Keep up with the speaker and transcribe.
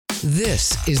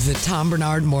This is the Tom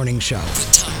Barnard Morning Show. The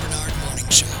Tom Barnard Morning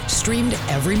Show. Streamed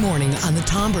every morning on the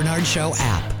Tom Barnard Show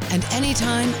app and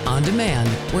anytime on demand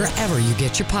wherever you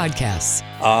get your podcasts.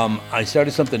 I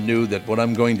started something new that what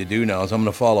I'm going to do now is I'm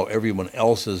going to follow everyone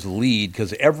else's lead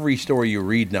because every story you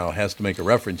read now has to make a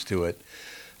reference to it.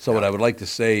 So what I would like to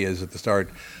say is at the start,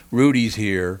 Rudy's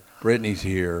here, Brittany's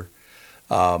here,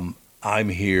 I'm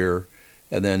here,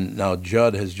 and then now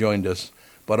Judd has joined us.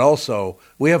 But also,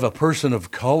 we have a person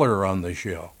of color on the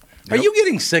show. Yep. Are you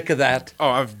getting sick of that? Oh,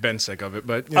 I've been sick of it,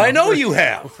 but I know you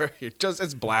have.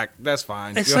 It's black. That's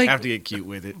fine. It's you don't have to get cute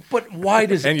with it. But why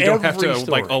does and you don't have to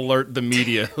story? alert the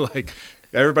media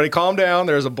everybody calm down.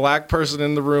 There's a black person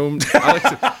in the room.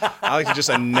 I like to just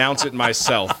announce it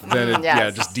myself. Then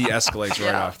it just de-escalates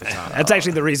right off the top. That's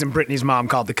actually the reason Brittany's mom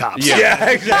called the cops. Yeah,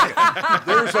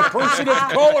 exactly. There's a person of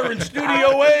color in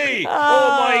Studio A.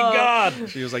 Oh, my God.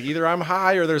 She was like, either I'm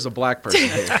high or there's a black person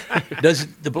here. Does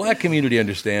the black community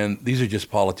understand these are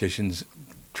just politicians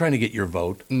trying to get your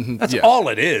vote? Mm-hmm. That's all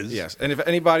it is. Yes, and if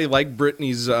anybody like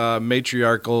Brittany's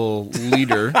matriarchal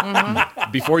leader,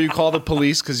 before you call the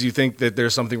police because you think that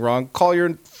there's something wrong, call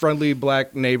your friendly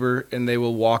black neighbor and they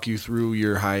will walk you through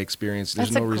your high experience.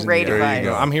 There's That's no reason great to advice. There you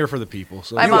go. I'm here for the people.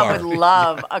 So My mom would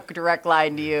love a direct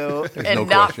line to you, and no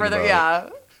not question for the about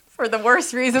it. for the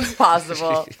worst reasons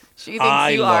possible. She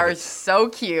thinks you are so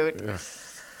cute. Yeah.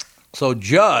 So,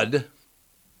 Judd.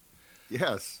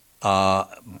 Yes.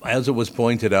 As it was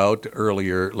pointed out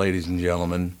earlier, ladies and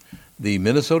gentlemen, the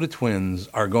Minnesota Twins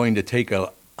are going to take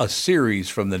a series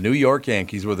from the New York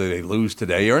Yankees, whether they lose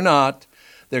today or not.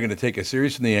 They're going to take a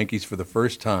series from the Yankees for the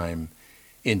first time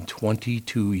in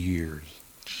 22 years.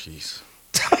 Jeez.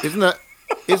 Isn't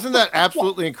that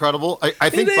absolutely incredible?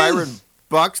 I think Byron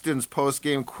Buxton's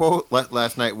post-game quote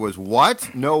last night was,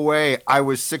 "What? No way. I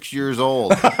was 6 years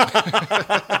old."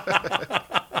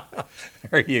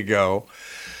 There you go.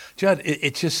 Judd,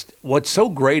 it's just what's so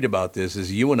great about this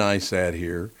is you and I sat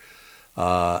here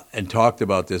and talked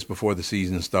about this before the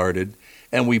season started,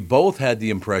 and we both had the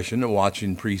impression of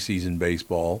watching preseason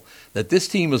baseball that this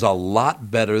team is a lot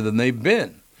better than they've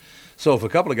been. So if a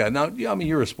couple of guys, now, I mean,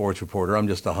 you're a sports reporter. I'm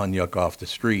just a hunyuck off the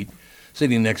street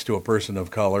sitting next to a person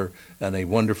of color and a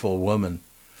wonderful woman.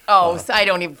 Oh, so I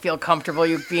don't even feel comfortable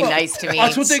you being nice to me.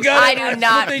 That's what they got. I do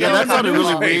not. Yeah, that sounded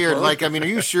really weird. Like, I mean, are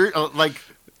you sure?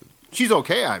 She's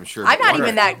okay, I'm sure. I'm not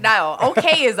even that. No,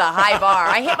 okay is a high bar.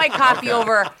 I hit my coffee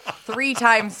over 3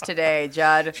 times today,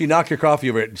 Judd. She knocked your coffee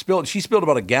over. She spilled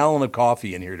about a gallon of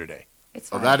coffee in here today. It's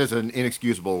fine. That is an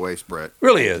inexcusable waste, Brett.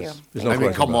 Really Thank is. you. There's no I mean,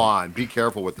 question come about it. on. Be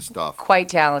careful with the stuff. Quite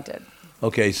talented.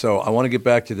 Okay, so I want to get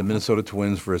back to the Minnesota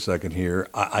Twins for a second here.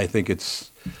 I think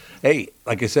it's, hey,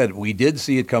 like I said, we did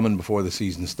see it coming before the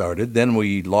season started. Then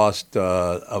we lost,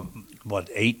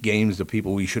 8 games to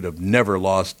people we should have never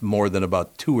lost more than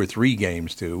about 2 or 3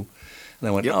 games to. And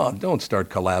I went, don't start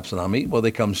collapsing on me. Well,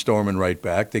 they come storming right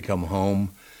back. They come home.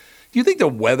 Do you think the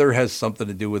weather has something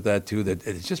to do with that, too? That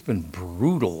it's just been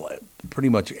brutal pretty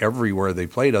much everywhere they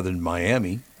played other than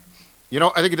Miami. You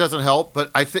know, I think it doesn't help, but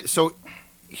I think so.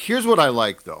 Here's what I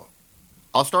like, though.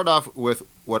 I'll start off with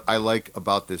what I like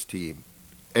about this team.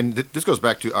 And this goes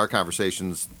back to our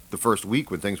conversations the first week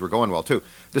when things were going well, too.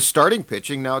 The starting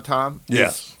pitching now, Tom,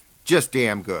 is just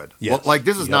damn good. Yes. Well,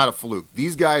 this is not a fluke.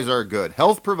 These guys are good.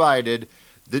 Health provided,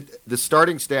 the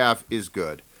starting staff is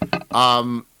good.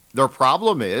 Their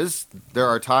problem is there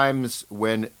are times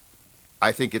when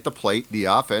I think at the plate the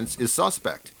offense is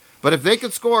suspect. But if they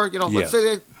could score,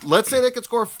 let's say they could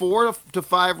score 4 to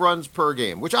 5 runs per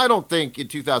game, which I don't think in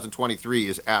 2023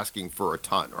 is asking for a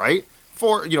ton, right?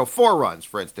 4 runs,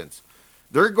 for instance.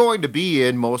 They're going to be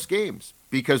in most games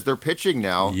because their pitching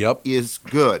now is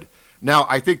good. Now,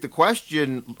 I think the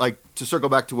question, to circle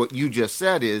back to what you just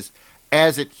said, is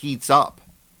as it heats up,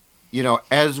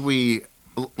 as we,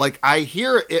 I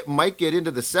hear it might get into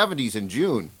the 70s in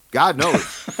June. God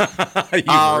knows. You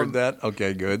heard that?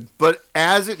 Okay, good. But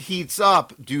as it heats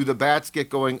up, do the bats get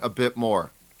going a bit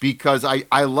more? Because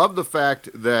I love the fact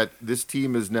that this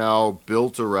team is now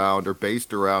built around or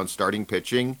based around starting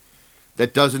pitching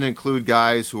that doesn't include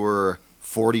guys who are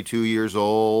 42 years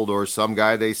old or some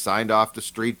guy they signed off the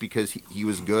street because he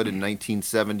was good in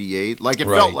 1978. It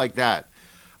felt like that.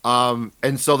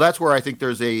 And so that's where I think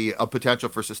there's a potential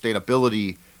for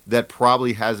sustainability that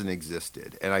probably hasn't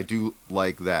existed. And I do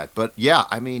like that. But,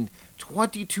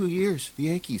 22 years, the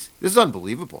Yankees. This is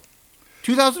unbelievable.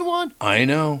 2001. I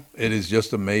know. It is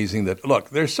just amazing that,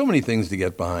 look, there's so many things to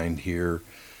get behind here.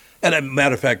 And a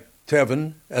matter of fact,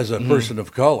 Tevin, as a person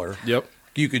of color,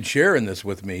 you could share in this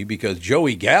with me because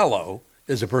Joey Gallo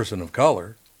is a person of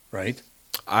color, right?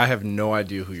 I have no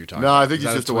idea who you're talking No, about. I think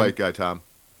he's just a white guy, Tom.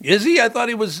 Is he? I thought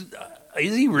he was.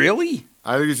 Is he really?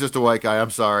 I think he's just a white guy.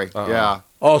 I'm sorry. Yeah.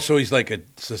 Oh, so he's like a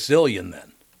Sicilian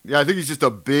then. Yeah, I think he's just a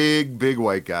big, big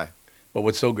white guy. But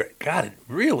what's so great? God,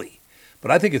 really?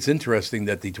 But I think it's interesting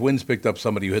that the Twins picked up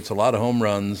somebody who hits a lot of home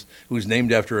runs, who's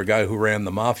named after a guy who ran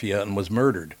the mafia and was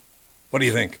murdered. What do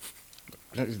you think?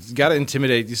 It's got to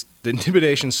intimidate. The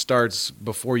intimidation starts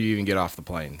before you even get off the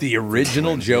plane. The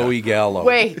original Joey Gallo.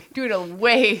 Wait, dude,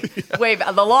 way,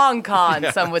 the long con,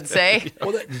 some would say.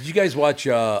 Well, did you guys watch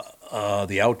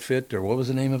The Outfit, or what was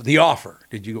the name of it? The Offer.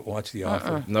 Did you watch The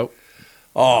Offer? Nope.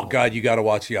 Oh, God, you got to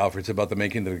watch The Offer. It's about the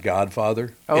making of The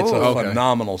Godfather. It's a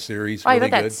phenomenal series. I Really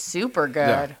bet good. that's super good.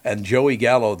 Yeah. And Joey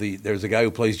Gallo, there's a guy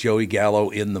who plays Joey Gallo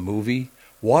in the movie.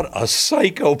 What a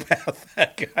psychopath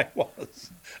that guy was.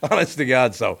 Honest to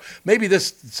God. So maybe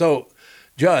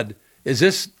Judd, is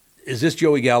this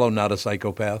Joey Gallo not a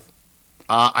psychopath?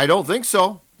 I don't think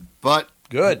so, but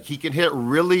Good. he can hit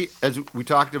really, as we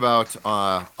talked about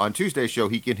on Tuesday's show,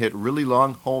 he can hit really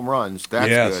long home runs. That's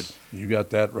Yes, good. you got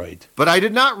that right. But I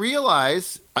did not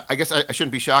realize, I guess I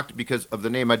shouldn't be shocked because of the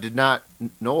name. I did not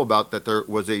know about that there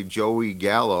was a Joey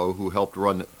Gallo who helped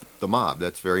run the mob.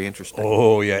 That's very interesting.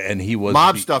 Oh, yeah, and he was...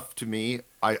 Mob stuff to me,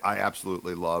 I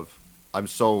absolutely love. I'm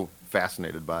so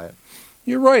fascinated by it.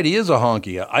 You're right, he is a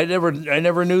honky. I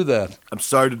never knew that. I'm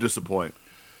sorry to disappoint.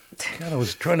 God, I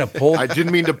was trying to pull... I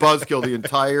didn't mean to buzzkill the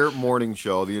entire morning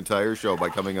show, the entire show, by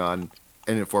coming on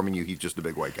and informing you he's just a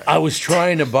big white guy. I was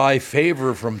trying to buy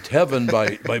favor from Tevin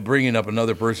by bringing up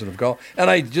another person of color, and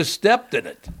I just stepped in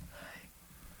it.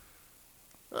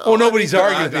 Oh, nobody's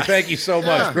arguing with me. Thank you so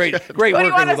much. Great What do you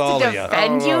working want us with all to of you.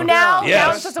 defend you now? Yes.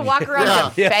 Now I'm supposed to walk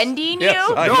around Yeah. defending Yes,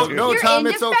 you? I No, do. no, You're Tom,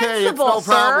 it's okay. It's no indefensible,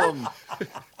 sir. problem.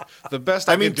 The best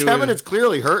I I mean, could do Tevin is, is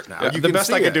clearly hurt now. yeah, You the can best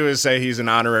see I could it. do is say he's an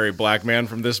honorary black man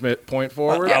from this point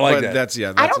forward. I like but that. That's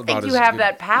I that's don't think about you as have good.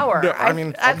 that power. No, I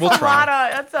mean, that's we'll a try. lot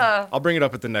of. That's a. I'll bring it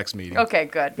up at the next meeting. Okay,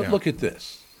 good. But look at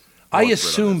this. I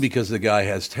assume because the guy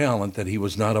has talent that he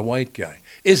was not a white guy.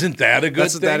 Isn't that a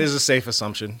good thing? That is a safe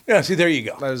assumption. Yeah, see, there you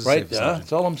go. That is a right? safe assumption.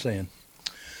 That's all I'm saying.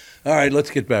 All right, let's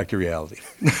get back to reality.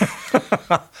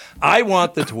 I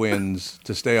want the Twins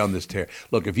to stay on this tear.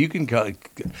 Look, if you can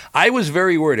I was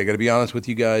very worried. I got to be honest with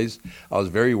you guys. I was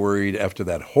very worried after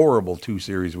that horrible 2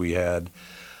 series we had,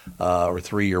 or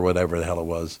 3 or whatever the hell it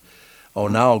was. Oh,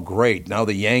 now great. Now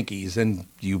the Yankees, and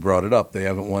you brought it up, they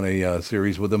haven't won a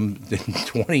series with them in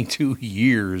 22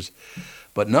 years.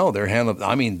 But no, they're handling,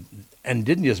 I mean, and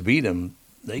didn't just beat them.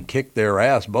 They kicked their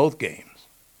ass both games.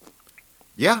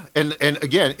 Yeah, and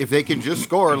again, if they can just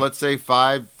score, let's say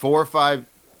 4 or 5,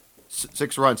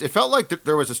 6 runs. It felt like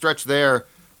there was a stretch there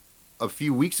a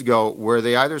few weeks ago where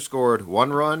they either scored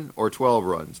 1 run or 12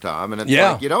 runs, Tom. And it's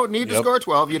like, you don't need to score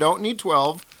 12. You don't need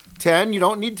 12. 10, you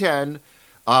don't need 10.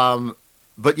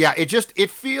 But yeah,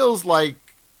 it feels like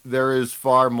there is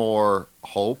far more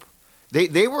hope.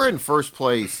 They were in first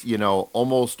place,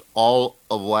 almost all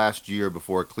of last year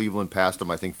before Cleveland passed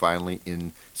them, I think, finally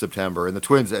in September. And the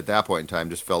Twins at that point in time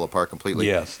just fell apart completely.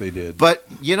 Yes, they did. But,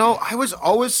 I was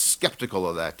always skeptical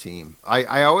of that team.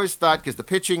 I always thought, because the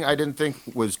pitching I didn't think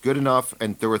was good enough,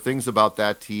 and there were things about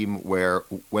that team where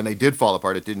when they did fall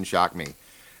apart, it didn't shock me.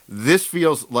 This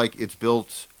feels like it's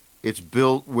built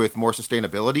with more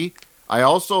sustainability. I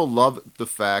also love the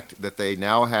fact that they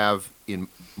now have in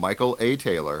Michael A.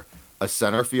 Taylor a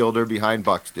center fielder behind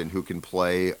Buxton who can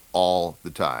play all the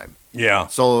time. Yeah.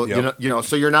 So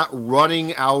so you're not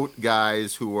running out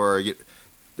guys who are.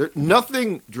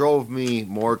 Nothing drove me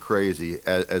more crazy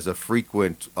as a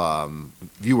frequent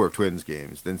viewer of Twins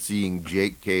games than seeing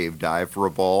Jake Cave dive for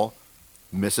a ball,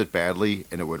 miss it badly,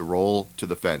 and it would roll to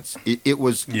the fence. It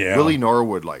was Willie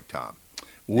Norwood-like, Tom.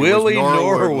 Willie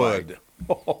Norwood.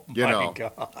 Oh, my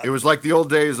God. It was like the old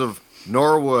days of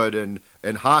Norwood and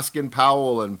Hoskin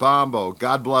Powell and Bombo.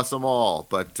 God bless them all.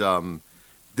 But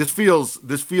this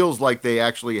feels like they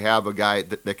actually have a guy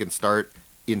that can start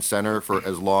in center for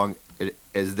as long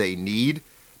as they need.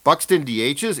 Buxton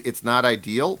DHs, it's not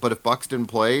ideal, but if Buxton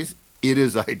plays, it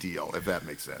is ideal, if that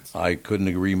makes sense. I couldn't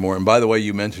agree more. And by the way,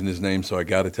 you mentioned his name, so I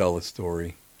got to tell the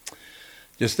story.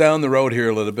 Just down the road here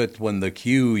a little bit, when the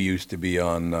Q used to be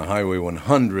on Highway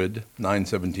 100,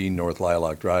 917 North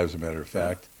Lilac Drive, as a matter of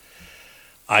fact,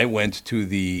 I went to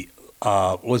the,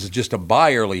 was it just a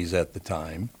Byerly's at the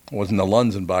time? It wasn't the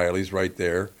Lunds and Byerly's right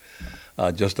there,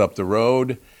 just up the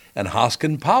road, and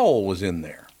Hoskin Powell was in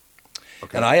there.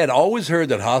 Okay. And I had always heard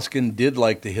that Hoskin did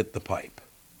like to hit the pipe.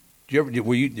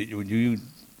 Were you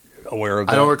aware of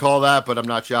that? I don't recall that, but I'm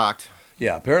not shocked.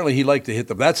 Yeah, apparently he liked to hit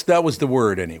that was the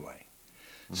word anyway.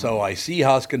 So I see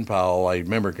Hoskin Powell. I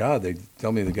remember, God, they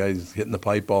tell me the guy's hitting the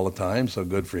pipe all the time, so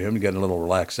good for him to get a little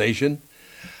relaxation.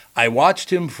 I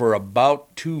watched him for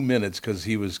about 2 minutes because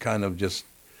he was kind of just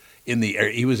in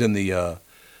the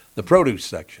produce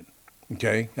section,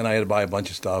 okay? And I had to buy a bunch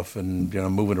of stuff and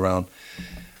moving around.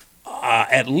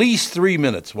 At least 3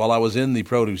 minutes while I was in the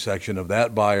produce section of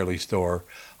that Byerly store,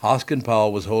 Hoskin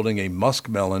Powell was holding a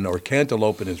muskmelon or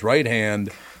cantaloupe in his right hand,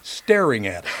 staring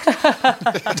at it.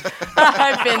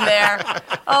 I've been there.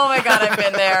 Oh my God, I've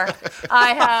been there.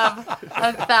 I have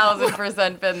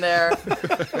 1,000% been there.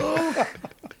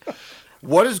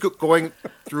 What is going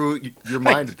through your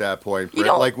mind at that point, Britt?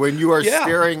 Like when you are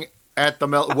staring at the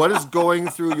melon, what is going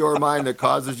through your mind that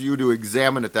causes you to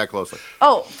examine it that closely?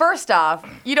 Oh, first off,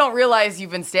 you don't realize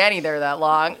you've been standing there that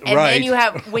long. And then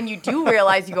when you do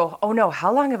realize, you go, oh no,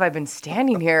 how long have I been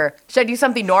standing here? Should I do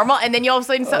something normal? And then you all of a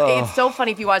sudden, it's so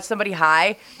funny if you watch somebody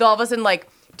high, they'll all of a sudden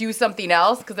do something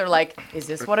else because they're like, is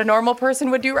this what a normal person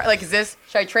would do? Like, should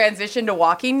I transition to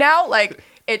walking now? Like,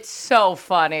 it's so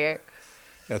funny.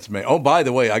 That's me. Oh, by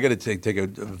the way, I got to take a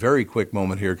very quick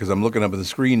moment here because I'm looking up at the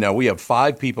screen now. We have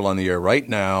 5 people on the air right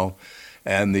now,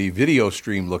 and the video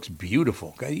stream looks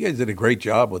beautiful. You guys did a great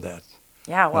job with that.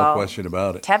 Yeah, well, no question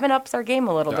about it. Tevin ups our game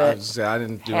a little bit. I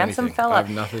didn't do Handsome anything. fella. I have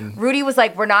nothing. Rudy was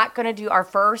like, we're not going to do our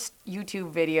first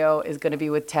YouTube video is going to be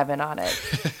with Tevin on it.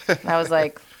 And I was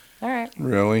like, all right.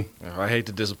 Really? I hate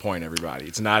to disappoint everybody.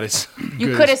 It's not as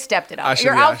You could have stepped it up.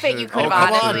 Your outfit, you could have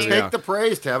Come on, honestly. take the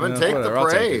praise, Tevin. Take whatever, the I'll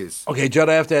take praise. Okay, Judd,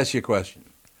 I have to ask you a question.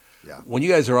 Yeah. When you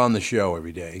guys are on the show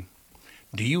every day,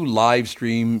 do you live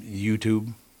stream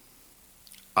YouTube?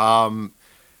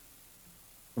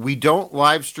 We don't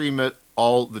live stream it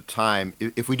all the time.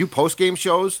 If we do post-game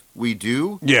shows, we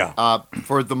do. Yeah.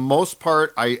 For the most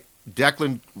part,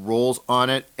 Declan rolls on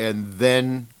it, and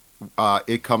then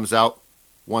it comes out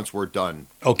once we're done.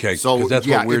 Okay, so 'cause that's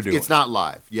what we're doing. It's not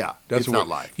live. Yeah, That's it's not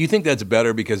live. You think that's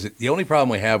better because the only problem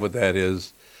we have with that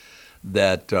is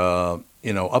that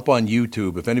up on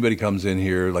YouTube, if anybody comes in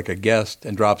here like a guest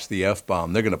and drops the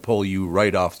F-bomb, they're going to pull you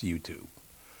right off the YouTube.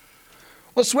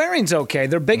 Well, swearing's okay.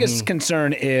 Their biggest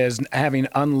concern is having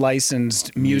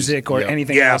unlicensed music or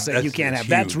anything else that you can't have.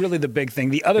 That's really the big thing.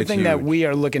 The other thing that we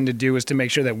are looking to do is to make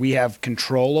sure that we have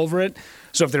control over it.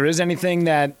 So if there is anything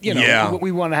that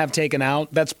we want to have taken out,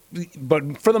 but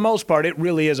for the most part, it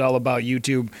really is all about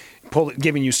YouTube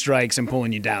giving you strikes and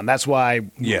pulling you down. That's why,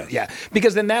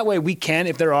 because then that way we can,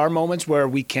 if there are moments where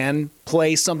we can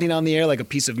play something on the air, like a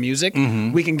piece of music,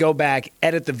 we can go back,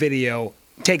 edit the video,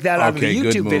 take that out of the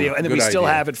YouTube video, and then we still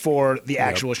have it for the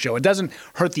actual show. It doesn't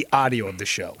hurt the audio of the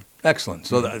show. Excellent.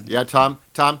 So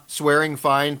Tom, swearing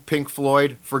fine, Pink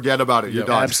Floyd, forget about it. You're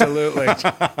done. Absolutely.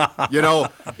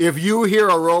 If you hear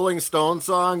a Rolling Stone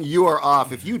song, you are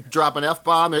off. If you drop an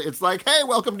F-bomb, it's like, hey,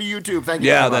 welcome to YouTube. Thank you.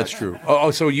 Yeah, that's true.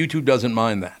 Oh, so YouTube doesn't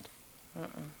mind that?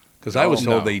 Because I was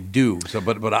told they do,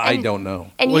 but I don't know.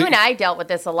 And you and I dealt with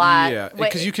this a lot. Yeah,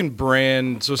 because you can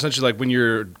brand. So essentially, like when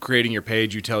you're creating your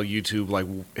page, you tell YouTube, like,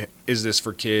 is this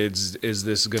for kids? Is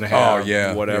this going to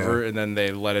have whatever? And then they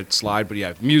let it slide.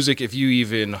 But music, if you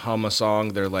even hum a song,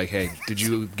 they're like, hey, did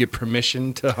you get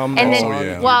permission to hum that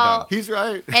song? Well, he's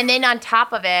right. And then on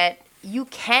top of it, you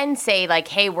can say, like,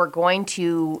 hey, we're going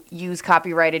to use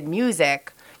copyrighted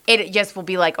music. It just will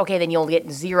be like, okay, then you'll get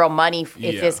zero money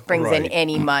if this brings in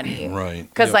any money. Right.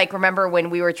 Because, remember when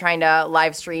we were trying to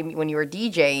live stream when you were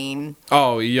DJing?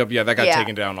 Oh, yeah, that got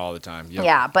taken down all the time. Yep.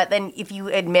 Yeah, but then if you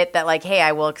admit that, like, hey,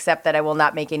 I will accept that I will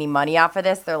not make any money off of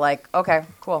this, they're like, okay,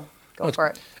 cool, go for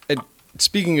it. And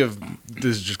speaking of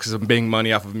this, just because I'm making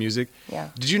money off of music, yeah.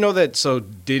 Did you know that,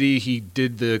 Diddy, he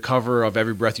did the cover of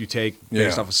Every Breath You Take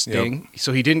based off of Sting? Yep.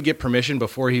 So he didn't get permission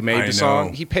before he made the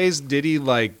song. He pays Diddy,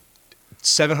 like,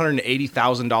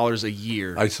 $780,000 a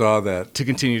year. I saw that. To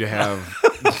continue to have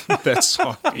that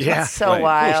song. Yeah. So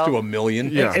wild. Close to $1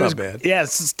 million. Yeah. It's not bad. Yeah,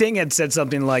 Sting had said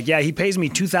something like, he pays me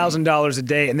 $2,000 a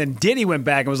day. And then Diddy went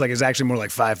back and was like, it's actually more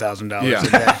like $5,000 a day.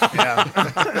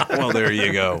 Yeah. Well, there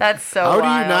you go. That's so How wild. do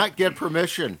you not get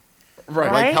permission?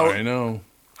 Right. Like I know.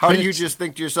 How do you just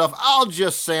think to yourself, I'll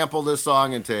just sample this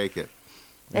song and take it?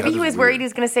 Maybe he was worried he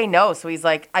was going to say no, so he's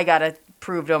like, I got to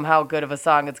prove to him how good of a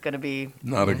song it's going to be.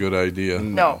 Not a good idea.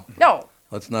 No.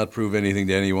 Let's not prove anything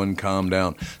to anyone. Calm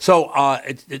down. So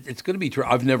it's going to be true.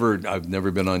 I've never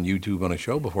been on YouTube on a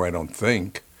show before. I don't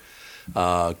think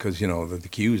because the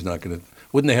queue's not going to.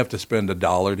 Wouldn't they have to spend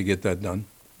 $1 to get that done?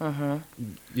 Mm-hmm.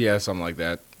 Yeah, something like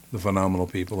that. The phenomenal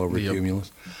people over at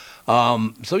Cumulus.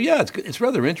 It's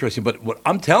rather interesting. But what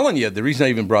I'm telling you, the reason I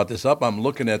even brought this up, I'm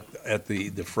looking at the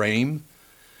frame.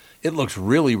 It looks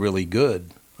really, really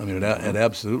good. I mean, it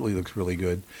absolutely looks really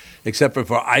good. Except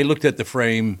for I looked at the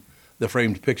framed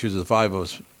pictures of the 5 of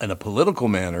us in a political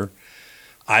manner.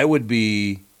 I would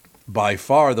be by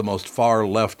far the most far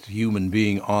left human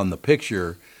being on the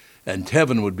picture, and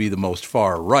Tevin would be the most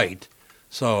far right.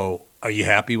 So are you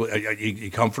happy? Are you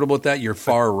comfortable with that? You're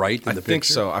far right in the picture? I think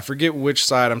so. I forget which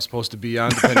side I'm supposed to be on,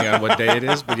 depending on what day it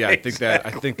is. But yeah, I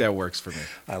think that works for me.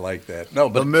 I like that. No,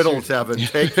 but the middle, Tevin.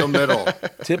 Take the middle.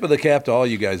 Tip of the cap to all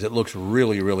you guys. It looks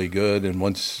really, really good. And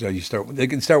once you start, they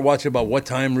can start watching about what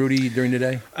time, Rudy, during the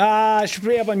day? Should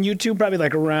be up on YouTube probably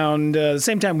like around the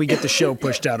same time we get the show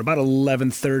pushed out, about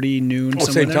 11:30, noon. Oh,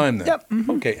 same time then. Yep.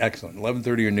 Mm-hmm. Okay, excellent.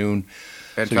 11:30 or noon.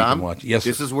 And so Tom, you can watch. Yes,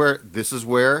 this is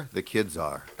where the kids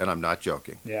are, and I'm not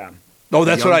joking. Yeah. Oh,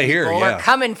 that's what I hear. Yeah. We're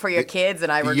coming for your kids, and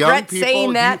I regret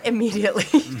saying that immediately.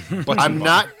 But I'm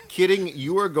not kidding.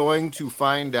 You are going to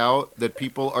find out that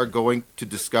people are going to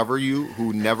discover you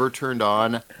who never turned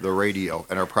on the radio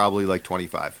and are probably like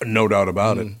 25. No doubt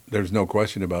about it. There's no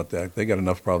question about that. They got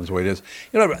enough problems the way it is.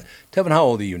 You know, Tevin, how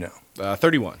old are you now?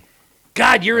 31.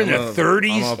 God, you're in the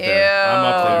 30s? I'm up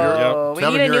there. Yep.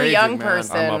 We need a new young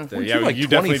person. I'm up there. Yeah, you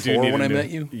definitely do need when I met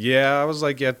you? Yeah, I was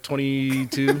like 22,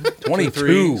 22,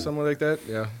 23, something like that.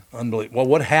 Yeah. Unbelievable. Well,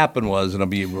 what happened was, and I'll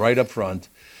be right up front,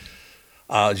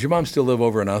 does your mom still live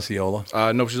over in Osceola?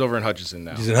 No, she's over in Hutchinson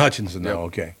now. She's in Hutchinson now,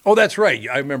 okay. Oh, that's right.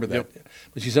 I remember that. Yep.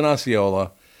 But she's in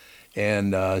Osceola,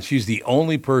 and she's the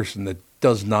only person that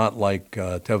does not like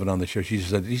Tevin on the show. She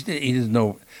said, he doesn't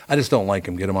know, I just don't like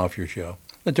him. Get him off your show.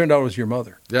 It turned out it was your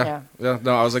mother. Yeah. No,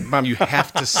 I was like, Mom, you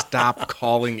have to stop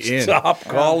calling in. Stop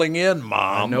calling in,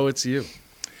 Mom. I know it's you.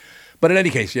 But in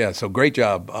any case, yeah, so great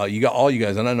job. You got all you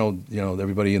guys, and I know,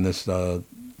 everybody in this,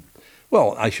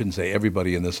 well, I shouldn't say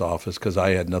everybody in this office because I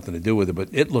had nothing to do with it, but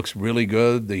it looks really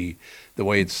good, the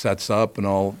way it sets up and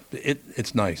all.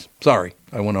 It's nice. Sorry,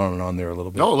 I went on and on there a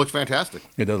little bit. No, it looks fantastic.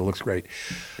 It does. It looks great.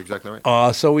 Exactly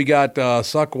right. So we got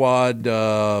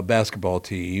Suckwad basketball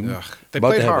team. Ugh, they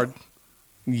played hard.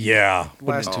 Yeah,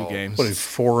 Last two games. What is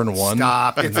 4-1?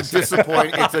 Stop! It's a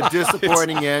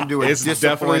disappointing end to a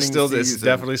disappointing season. It's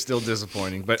definitely still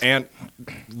disappointing. But Ant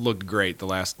looked great the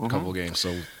last couple games,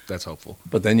 so that's hopeful.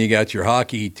 But then you got your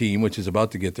hockey team, which is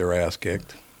about to get their ass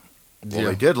kicked. Well,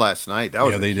 they did last night. That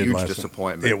was a huge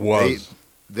disappointment. It was.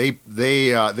 They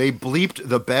bleeped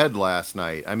the bed last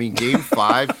night. I mean, Game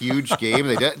 5, huge game.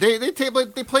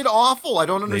 They played awful. I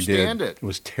don't understand it. It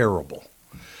was terrible.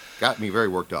 Got me very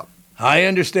worked up. I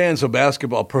understand. So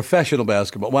basketball, professional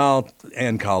basketball,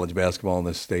 and college basketball in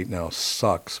this state now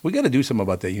sucks. We got to do something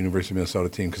about that University of Minnesota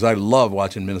team because I love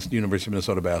watching University of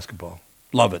Minnesota basketball.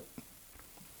 Love it.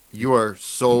 You are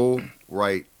so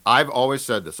right. I've always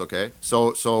said this, okay?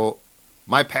 So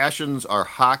my passions are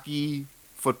hockey,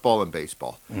 football, and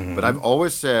baseball. Mm-hmm. But I've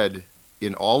always said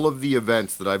in all of the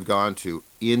events that I've gone to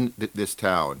in this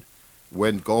town,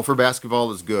 when Gopher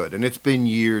basketball is good, and it's been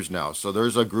years now, so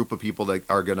there's a group of people that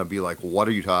are going to be like, what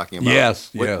are you talking about?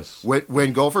 Yes.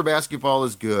 When Gopher basketball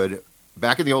is good,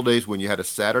 back in the old days when you had a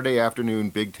Saturday afternoon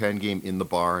Big Ten game in the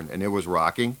barn and it was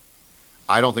rocking,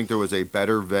 I don't think there was a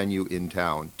better venue in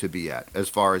town to be at as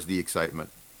far as the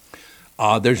excitement.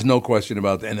 There's no question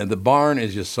about that. And the barn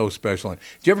is just so special. Did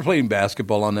you ever play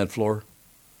basketball on that floor?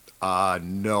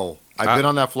 No. I've been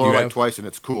on that floor twice, and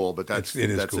it's cool, but that's cool.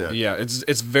 it. Yeah,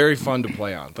 it's very fun to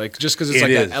play on. Like just because it's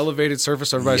an elevated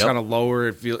surface, everybody's kind of lower.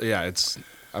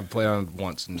 I've played on it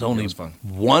once, and it was fun.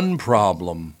 One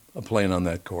problem of playing on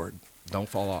that court. Don't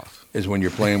fall off. Is when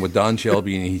you're playing with Don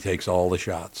Shelby and he takes all the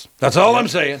shots. That's all I'm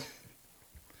saying.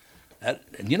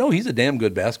 He's a damn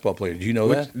good basketball player. Did you know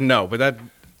that? No, but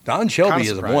Don Shelby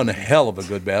is one hell of a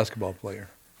good basketball player.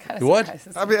 What?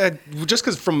 I mean, just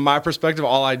because from my perspective,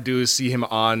 all I do is see him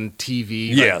on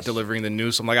TV delivering the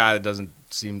news. So I'm like, he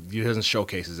doesn't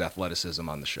showcase his athleticism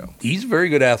on the show. He's a very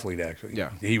good athlete, actually.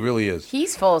 Yeah, he really is.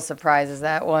 He's full of surprises.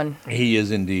 That one. He is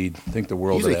indeed. Think the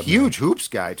world. He's of that a huge hoops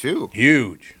guy too.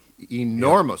 Huge,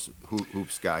 enormous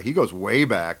hoops guy. He goes way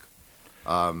back.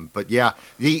 But yeah,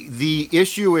 the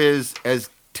issue is, as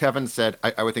Tevin said,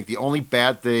 I would think the only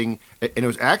bad thing, and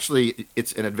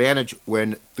it's an advantage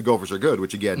when the Gophers are good,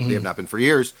 which again, they have not been for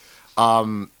years.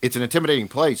 It's an intimidating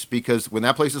place because when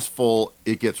that place is full,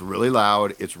 it gets really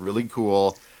loud, it's really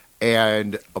cool,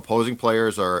 and opposing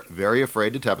players are very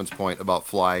afraid, to Tevin's point, about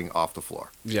flying off the floor.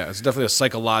 Yeah, it's definitely a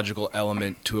psychological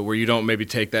element to it where you don't maybe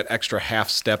take that extra half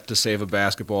step to save a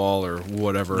basketball or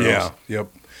whatever else. Yeah, yep.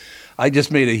 I just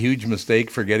made a huge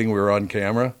mistake forgetting we were on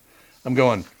camera. I'm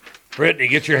going, Brittany,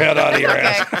 get your head out of your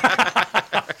ass.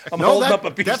 I'm holding up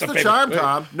a piece of paper. That's the charm,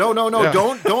 Tom. No. Yeah.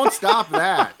 Don't stop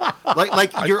that.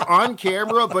 Like you're on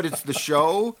camera, but it's the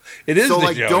show. It is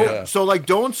the show. So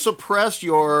don't suppress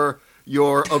your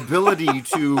your ability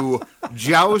to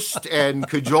joust and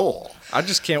cajole. I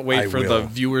just can't wait for the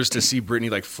viewers to see Brittany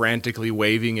like frantically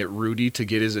waving at Rudy to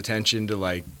get his attention to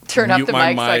like turn up the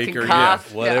mic so I can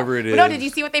cough. Whatever it is. No, did you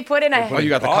see what they put in? Oh, you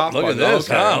got the cough Look button. at this.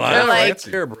 Okay. Huh? Like,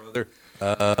 here, brother. I'm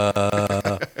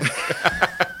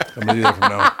gonna do that from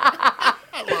now.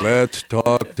 Let's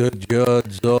talk to Judd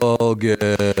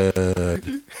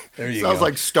Zulgad. There you go. Sounds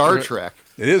like Star Trek.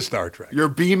 It is Star Trek. You're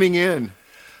beaming in.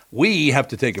 We have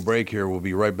to take a break here. We'll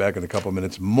be right back in a couple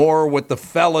minutes. More with the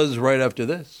fellas right after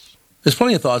this. There's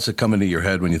plenty of thoughts that come into your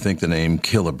head when you think the name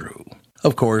Killebrew.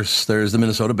 Of course, there's the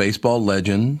Minnesota baseball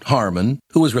legend, Harmon,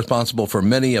 who was responsible for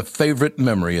many a favorite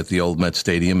memory at the old Met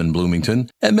Stadium in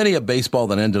Bloomington, and many a baseball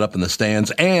that ended up in the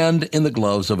stands and in the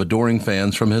gloves of adoring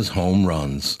fans from his home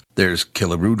runs. There's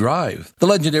Killebrew Drive, the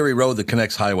legendary road that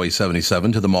connects Highway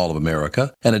 77 to the Mall of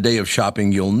America, and a day of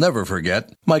shopping you'll never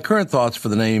forget. My current thoughts for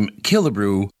the name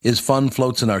Killebrew is fun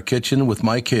floats in our kitchen with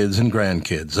my kids and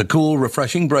grandkids, a cool,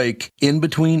 refreshing break in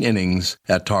between innings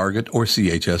at Target or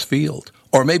CHS Field.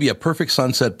 Or maybe a perfect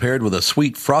sunset paired with a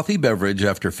sweet, frothy beverage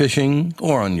after fishing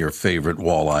or on your favorite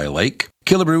walleye lake.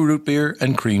 Killebrew root beer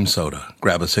and cream soda.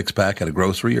 Grab a six-pack at a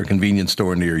grocery or convenience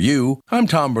store near you. I'm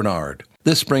Tom Barnard.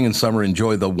 This spring and summer,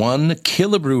 enjoy the one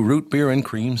Killebrew root beer and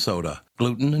cream soda.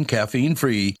 Gluten and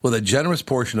caffeine-free with a generous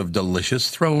portion of delicious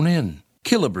thrown in.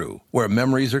 Killebrew, where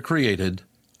memories are created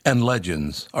and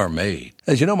legends are made.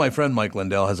 As you know, my friend Mike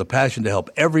Lindell has a passion to help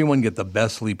everyone get the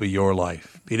best sleep of your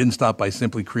life. He didn't stop by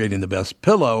simply creating the best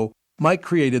pillow. Mike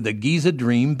created the Giza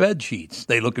Dream bed sheets.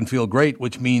 They look and feel great,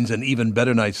 which means an even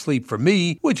better night's sleep for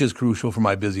me, which is crucial for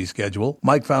my busy schedule.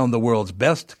 Mike found the world's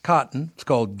best cotton. It's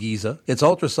called Giza. It's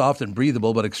ultra soft and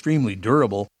breathable, but extremely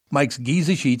durable. Mike's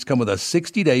Giza sheets come with a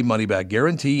 60-day money-back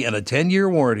guarantee and a 10-year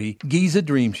warranty. Giza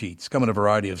Dream Sheets come in a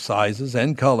variety of sizes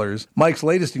and colors. Mike's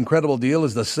latest incredible deal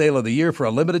is the sale of the year. For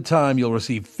a limited time, you'll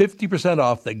receive 50%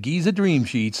 off the Giza Dream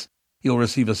Sheets. You'll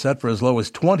receive a set for as low as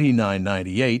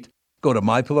 $29.98. Go to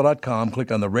MyPillow.com,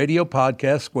 click on the radio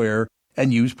podcast square,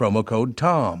 and use promo code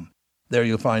TOM. There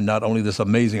you'll find not only this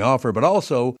amazing offer, but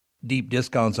also deep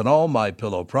discounts on all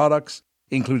MyPillow products,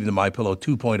 including the MyPillow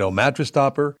 2.0 mattress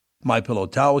topper,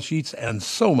 MyPillow towel sheets, and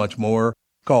so much more.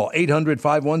 Call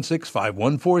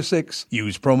 800-516-5146.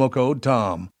 Use promo code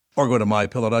TOM. Or go to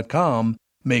MyPillow.com.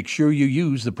 Make sure you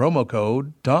use the promo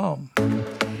code TOM.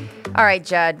 All right,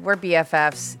 Judd, we're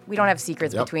BFFs. We don't have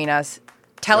secrets between us.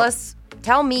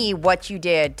 Tell me what you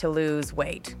did to lose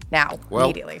weight now,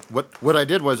 immediately. What I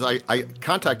did was I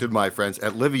contacted my friends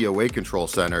at Livia Weight Control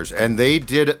Centers, and they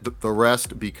did the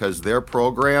rest because their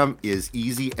program is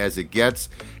easy as it gets.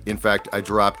 In fact, I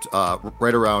dropped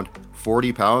right around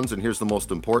 40 pounds, and here's the most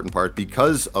important part.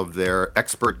 Because of their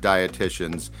expert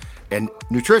dietitians and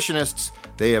nutritionists,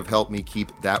 they have helped me keep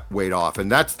that weight off.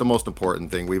 And that's the most important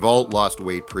thing. We've all lost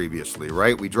weight previously,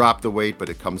 right? We drop the weight, but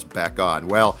it comes back on.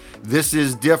 Well, this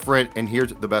is different. And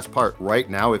here's the best part. Right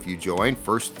now, if you join,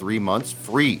 first 3 months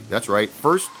free. That's right.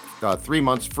 First 3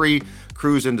 months free.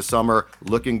 Cruise into summer,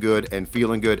 looking good and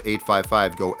feeling good.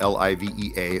 855-GO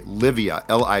LIVEA. Livia,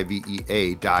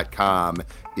 LIVEA.com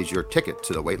is your ticket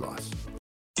to the weight loss.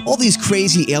 All these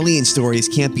crazy alien stories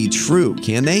can't be true,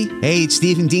 can they? Hey, it's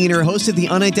Stephen Diener, host of the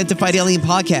Unidentified Alien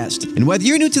Podcast. And whether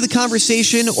you're new to the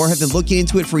conversation or have been looking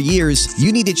into it for years,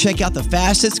 you need to check out the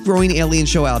fastest growing alien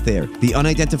show out there, the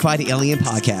Unidentified Alien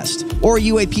Podcast, or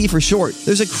UAP for short.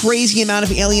 There's a crazy amount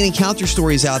of alien encounter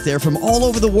stories out there from all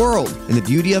over the world. And the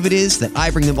beauty of it is that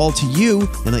I bring them all to you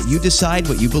and let you decide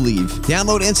what you believe.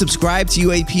 Download and subscribe to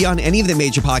UAP on any of the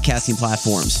major podcasting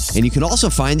platforms. And you can also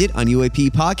find it on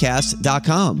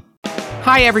UAPpodcast.com.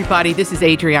 Hi, everybody. This is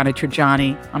Adriana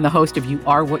Trajani. I'm the host of You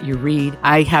Are What You Read.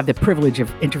 I have the privilege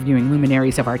of interviewing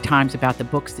luminaries of our times about the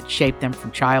books that shaped them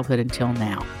from childhood until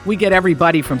now. We get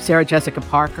everybody from Sarah Jessica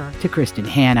Parker to Kristen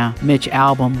Hanna, Mitch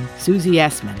Albom, Susie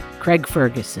Essman, Craig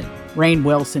Ferguson, Rainn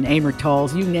Wilson, Amor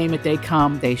Tolls, you name it, they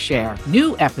come, they share.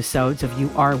 New episodes of You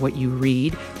Are What You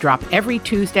Read drop every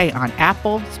Tuesday on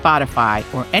Apple, Spotify,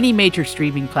 or any major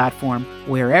streaming platform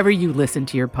wherever you listen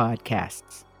to your podcasts.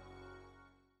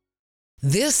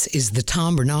 This is the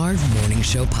Tom Barnard Morning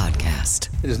Show podcast.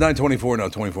 It is 9:24 now,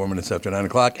 24 minutes after 9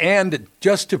 o'clock. And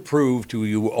just to prove to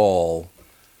you all,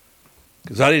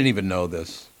 because I didn't even know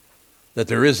this, that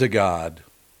there is a God.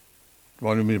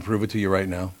 Want me to prove it to you right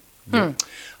now?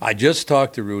 I just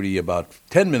talked to Rudy about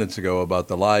 10 minutes ago about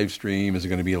the live stream. Is it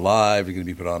going to be live? Is it going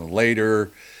to be put on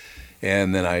later?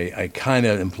 And then I kind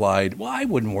of implied, well, I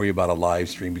wouldn't worry about a live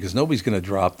stream because nobody's going to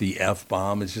drop the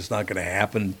F-bomb. It's just not going to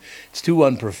happen. It's too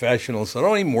unprofessional, so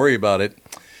don't even worry about it.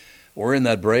 We're in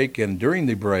that break, and during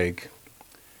the break,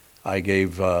 I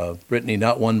gave Brittany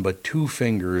not one but 2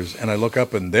 fingers, and I look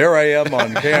up, and there I am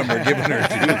on camera giving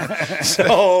her 2.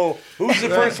 So who's the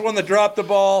first one that dropped the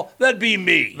ball? That'd be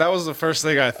me. That was the first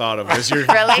thing I thought of. As you're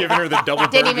Really? giving her the double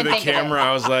bird to the think of camera, it.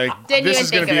 I was like, Didn't this even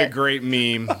is going to think be of a it. great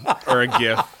meme or a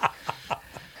GIF.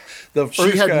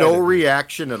 She had no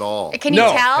reaction at all. Can you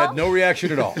tell? Had no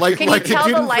reaction at all. Like, Can you it tell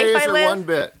the didn't life faze I her live? one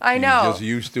bit. I know. She's just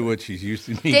used to it. She's used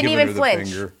to me Didn't giving even her the flinch.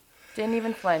 finger. Didn't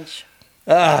even flinch.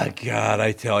 Ah, God,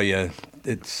 I tell you,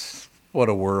 it's what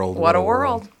a world. What a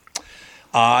world.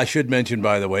 I should mention,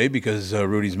 by the way, because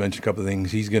Rudy's mentioned a couple of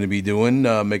things he's going to be doing,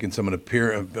 making some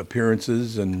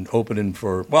appearances and opening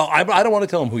for. Well, I don't want to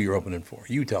tell him who you're opening for.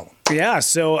 You tell him. Yeah,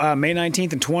 so May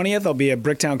 19th and 20th, I'll be at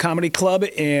Bricktown Comedy Club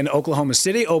in Oklahoma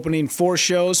City, opening 4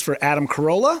 shows for Adam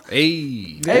Carolla.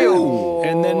 Hey.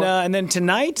 And then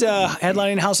tonight,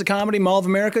 headlining House of Comedy, Mall of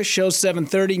America, show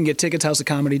 7:30. You can get tickets,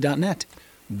 houseofcomedy.net.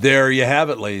 There you have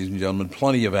it, ladies and gentlemen.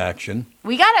 Plenty of action.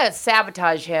 We got to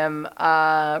sabotage him.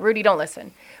 Rudy, don't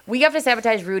listen. We have to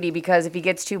sabotage Rudy because if he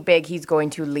gets too big, he's going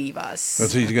to leave us. So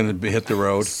he's going to hit the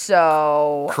road.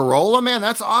 So. Corolla, man,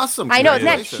 that's awesome. I know, isn't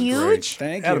that Congratulations. huge?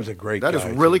 Thank you. Adam's a great guy. That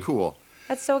is really cool.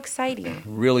 That's so exciting.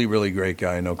 Really, really great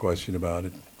guy. No question about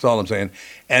it. That's all I'm saying.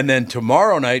 And then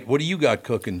tomorrow night, what do you got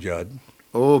cooking, Judd?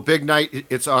 Oh, big night.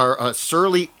 It's our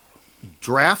Surly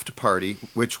draft party,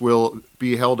 which will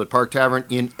be held at Park Tavern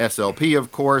in SLP,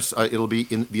 of course. It'll be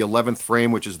in the 11th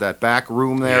frame, which is that back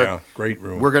room there. Yeah, great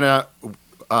room. We're going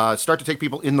to start to take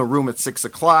people in the room at 6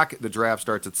 o'clock. The draft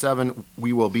starts at 7.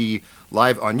 We will be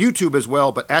live on YouTube as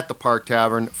well, but at the Park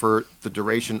Tavern for the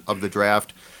duration of the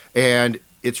draft. And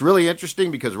it's really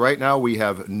interesting because right now we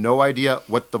have no idea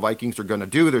what the Vikings are going to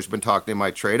do. There's been talk they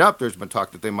might trade up. There's been talk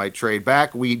that they might trade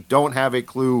back. We don't have a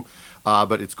clue.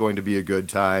 But it's going to be a good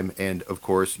time, and of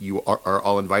course, you are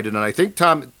all invited. And I think,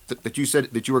 Tom, that you said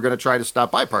that you were going to try to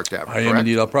stop by Park Tavern. I am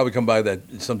indeed. I'll probably come by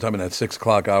that sometime in that 6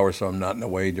 o'clock hour, so I'm not in the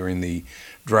way during the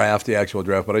draft, the actual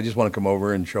draft. But I just want to come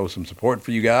over and show some support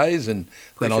for you guys, and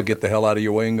then I'll get the hell out of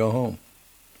your way and go home.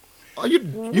 Oh, you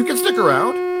can stick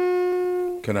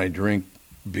around. Can I drink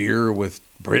beer with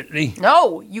Brittany?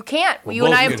 No, you can't. We'll You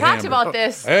and both I have get talked hammered. about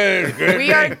this. Hey,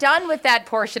 We are done with that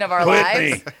portion of our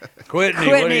lives. Whitney,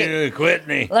 what are you doing?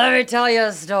 Whitney. Let me tell you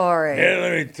a story. Yeah,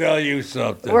 let me tell you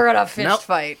something. We're gonna fist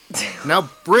fight. Now,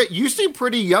 Britt, you seem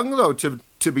pretty young though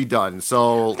to be done.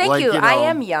 So Thank you. I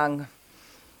am young.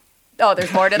 Oh,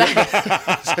 there's more to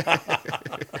that.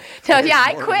 No, yeah,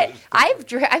 I quit.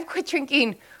 I've quit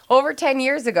drinking over 10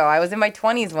 years ago. I was in my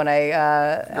 20s when I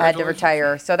had to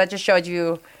retire. So that just showed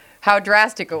you how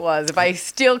drastic it was. If I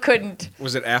still couldn't.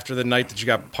 Was it after the night that you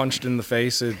got punched in the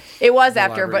face? It was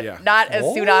after, library, but yeah. not as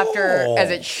soon after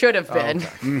as it should have been.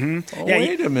 Oh,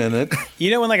 wait a minute. You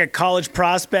know when like a college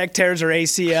prospect tears her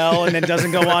ACL and then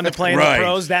doesn't go on to play in Right, the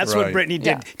pros? That's what right. Brittany did.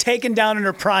 Yeah. Taken down in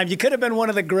her prime. You could have been one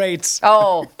of the greats.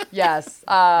 Oh, yes.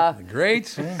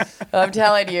 Great. I'm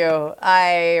telling you,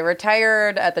 I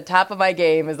retired at the top of my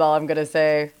game is all I'm going to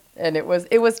say. And it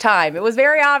was time. It was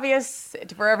very obvious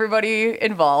for everybody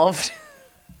involved.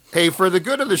 Hey, for the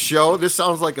good of the show, this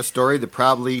sounds like a story that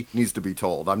probably needs to be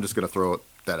told. I'm just going to throw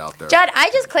that out there. Judd, I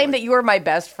just claimed that you were my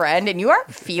best friend, and you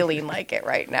aren't feeling like it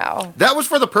right now. That was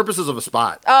for the purposes of a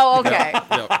spot. Oh, okay.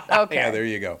 Okay. Yeah, there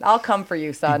you go. I'll come for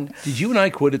you, son. Did you and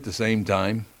I quit at the same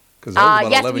time? Because that was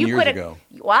about 11 years ago.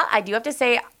 Well, I do have to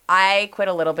say, I quit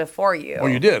a little before you. Oh,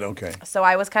 you did? Okay. So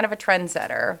I was kind of a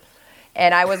trendsetter.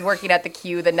 And I was working at the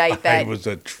Q the night that I was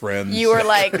a trend. you were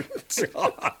like,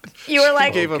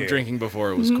 Gave up drinking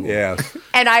before it was cool. Yeah.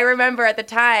 And I remember at the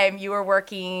time you were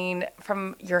working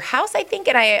from your house, I think,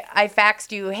 and I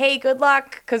faxed you, hey, good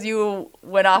luck, because you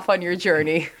went off on your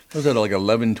journey. Was that like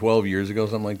 11, 12 years ago,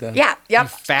 something like that? Yeah, yep. You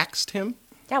faxed him?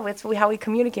 Yeah, that's how we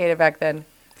communicated back then.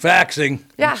 Faxing.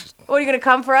 Yeah. What, are you going to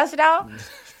come for us now?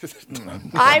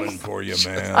 I'm coming for you,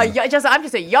 man. I'm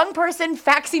just a young person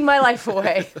faxing my life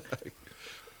away.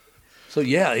 So,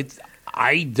 yeah,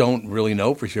 I don't really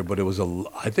know for sure, but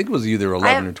I think it was either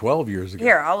 11 or 12 years ago.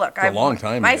 Here, I'll look. It's a long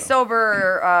time my ago.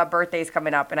 sober birthday's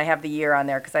coming up, and I have the year on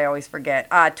there because I always forget.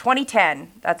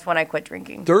 2010, that's when I quit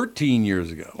drinking. 13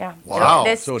 years ago. Yeah. Wow.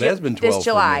 So it has been 12 This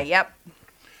for July, me. yep.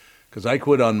 Because I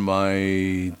quit on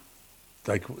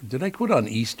did I quit on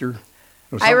Easter?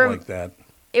 Or something like that.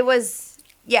 It was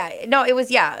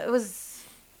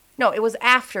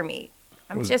after me.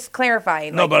 I'm just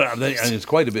clarifying. No, like, but it's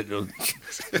quite a bit. Damn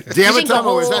it, Tom,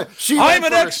 was that? I'm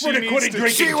an expert at quitting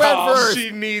drinking. She went first.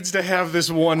 She needs to have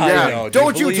this one. Yeah.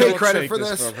 Don't you take credit for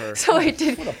this? From her. So it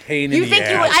did. What a pain You in the think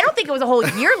ass. I don't think it was a whole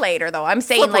year later though. I'm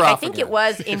saying Flip her like I off think again. it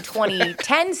was in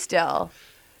 2010 still.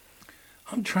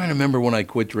 I'm trying to remember when I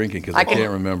quit drinking because I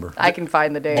can't remember. I can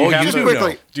find the date. Oh, you do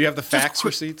know. Do you have the fax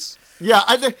receipts? Yeah,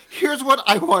 here's what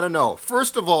I want to know.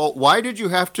 First of all, why did you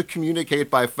have to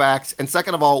communicate by fax? And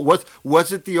second of all,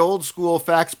 was it the old school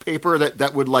fax paper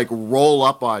that would like roll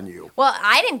up on you? Well,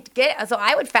 I didn't get so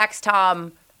I would fax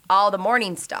Tom all the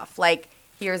morning stuff. Like,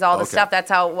 here's all the stuff. That's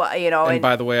how, And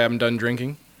by the way, I'm done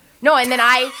drinking. No, and then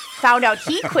I found out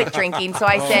he quit drinking, so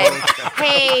I said,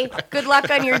 hey, good luck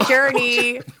on your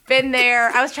journey. Been there.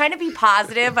 I was trying to be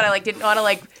positive, but I didn't want to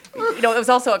it was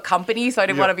also a company, so I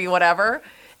didn't want to be whatever.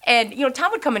 And,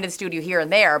 Tom would come into the studio here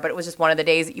and there, but it was just one of the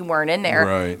days that you weren't in there.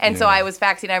 Right, and so I was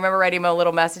faxing. I remember writing him a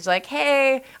little message like,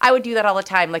 hey, I would do that all the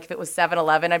time. Like if it was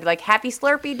 7-Eleven, I'd be like, happy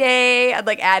Slurpee Day. I'd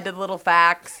add to the little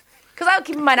fax. Because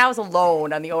keep in mind, I was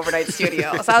alone on the overnight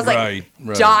studio. So I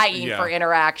was dying for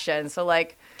interaction. So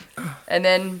and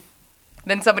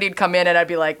then somebody would come in and I'd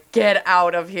be like, get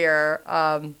out of here.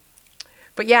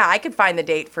 But yeah, I could find the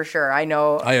date for sure. I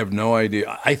know. I have no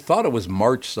idea. I thought it was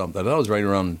March something. I thought it was right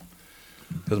around,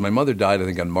 because my mother died, I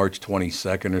think, on March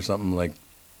 22nd or something like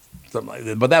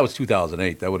that. But that was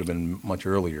 2008. That would have been much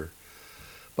earlier.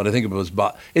 But I think it was.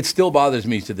 It still bothers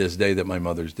me to this day that my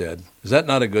mother's dead. Is that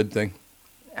not a good thing?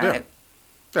 Yeah.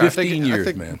 15 years, I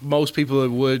think man. Most people,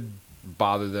 it would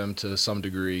bother them to some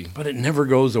degree. But it never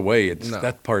goes away.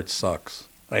 That part sucks.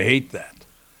 I hate that.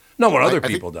 No, when other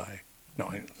people die. No,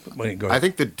 go ahead. I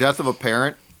think the death of a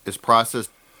parent is processed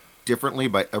differently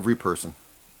by every person.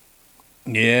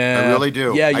 Yeah. I really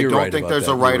do. Yeah, I don't right think there's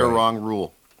a right or wrong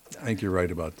rule. I think you're right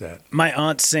about that. My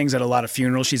aunt sings at a lot of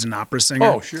funerals. She's an opera singer.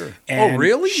 Oh, sure. And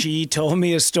really? She told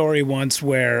me a story once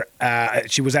where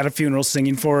she was at a funeral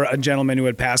singing for a gentleman who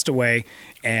had passed away,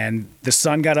 and the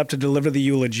son got up to deliver the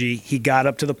eulogy. He got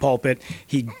up to the pulpit.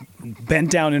 He bent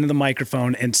down into the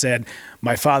microphone and said,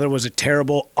 my father was a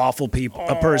terrible, awful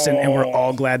person, and we're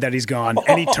all glad that he's gone.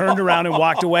 And he turned around and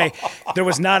walked away. There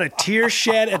was not a tear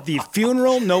shed at the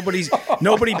funeral. Nobody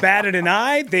batted an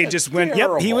eye. They just went,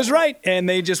 yep, he was right. And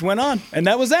they just went on. And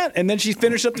that was that. And then she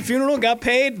finished up the funeral, got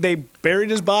paid. They buried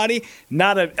his body.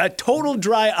 Not a total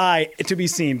dry eye to be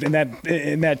seen in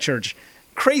that church.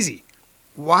 Crazy.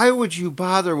 Why would you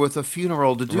bother with a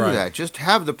funeral to do that? Just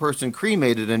have the person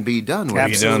cremated and be done with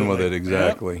it. Be done with it,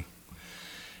 exactly. Yep.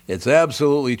 It's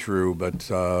absolutely true. But,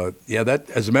 that,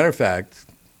 as a matter of fact,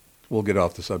 we'll get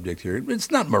off the subject here. It's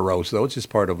not morose, though. It's just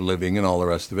part of living and all the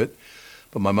rest of it.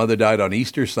 But my mother died on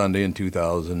Easter Sunday in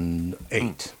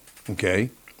 2008, okay?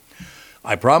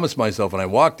 I promised myself, when I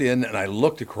walked in and I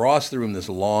looked across the room this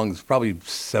long, it's probably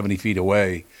 70 feet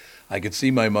away, I could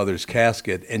see my mother's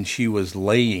casket, and she was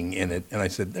laying in it. And I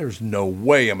said, there's no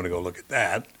way I'm going to go look at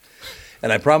that.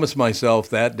 And I promised myself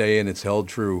that day, and it's held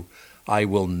true, I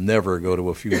will never go to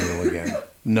a funeral again.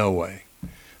 No way.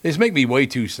 They just make me way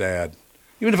too sad.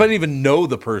 Even if I didn't even know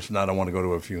the person, I don't want to go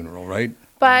to a funeral, right?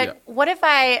 But what if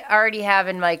I already have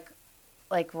in what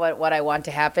I want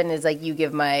to happen is you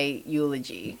give my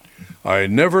eulogy? I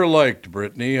never liked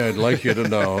Brittany. I'd like you to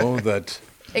know that...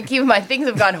 And keep in mind, things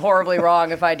have gone horribly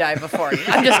wrong if I die before you.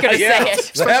 I'm just going to say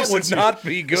it. That would not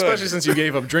be good. Especially since you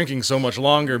gave up drinking so much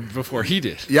longer before he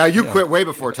did. Yeah, you quit way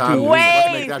before Tom.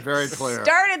 Let's make that very clear.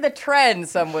 Started the trend,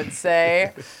 some would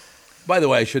say. By the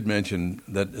way, I should mention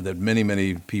that many,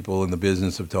 many people in the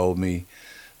business have told me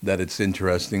that it's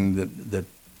interesting that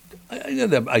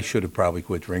I should have probably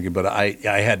quit drinking, but I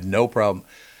had no problem.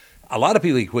 A lot of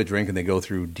people quit drinking, they go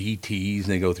through DTs, and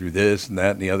they go through this and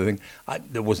that and the other thing.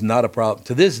 There was not a problem.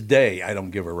 To this day, I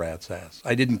don't give a rat's ass.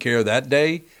 I didn't care that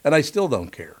day, and I still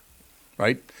don't care,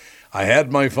 right? I had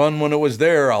my fun when it was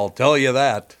there, I'll tell you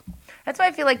that. That's why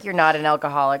I feel like you're not an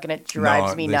alcoholic, and it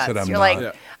drives me nuts. You're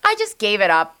not. I just gave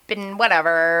it up and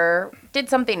whatever, did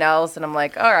something else, and I'm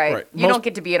like, all right. You don't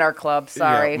get to be in our club,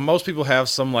 sorry. Yeah, most people have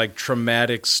some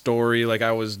traumatic story,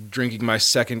 I was drinking my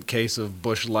second case of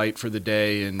Busch Light for the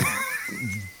day and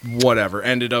whatever,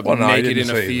 ended up naked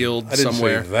in a field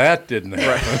somewhere. That didn't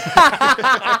happen.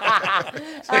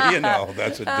 So,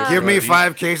 that's a different... Give me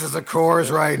 5 cases of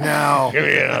Coors right now. Give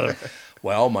me another.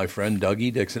 Well, my friend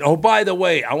Dougie Dixon. Oh, by the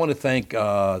way, I want to thank,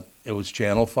 it was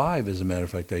Channel 5, as a matter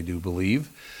of fact, I do believe.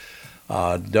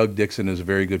 Doug Dixon is a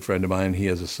very good friend of mine. He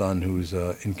has a son who's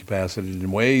incapacitated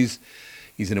in ways.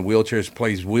 He's in a wheelchair,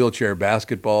 plays wheelchair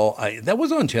basketball. That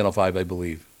was on Channel 5, I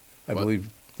believe. I believe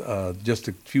just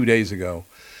a few days ago.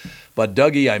 But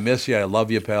Dougie, I miss you. I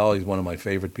love you, pal. He's one of my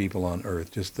favorite people on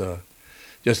earth. Just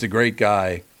a great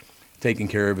guy, taking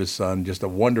care of his son. Just a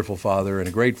wonderful father and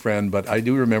a great friend. But I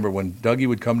do remember when Dougie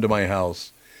would come to my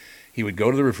house, he would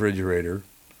go to the refrigerator,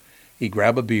 he'd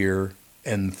grab a beer,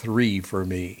 and 3 for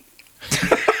me.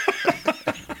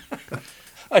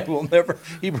 I will never.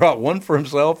 He brought one for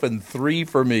himself and 3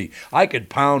 for me. I could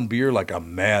pound beer like a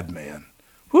madman.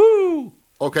 Woo!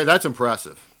 Okay, that's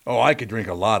impressive. Oh, I could drink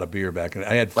a lot of beer back in.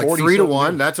 I had 3 to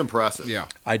 1. That's impressive. Yeah,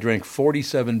 I drank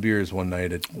 47 beers one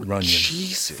night at Runyon.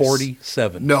 Jesus.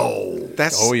 47. No,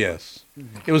 that's yes.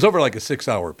 It was over like a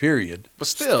 6-hour period. But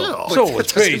still. So it was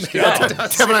spaced out.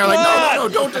 Tim and I are like, no,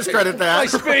 don't discredit that. I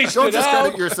spaced don't it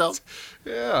discredit out. yourself.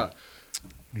 Yeah.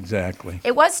 Exactly.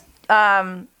 It was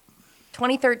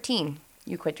 2013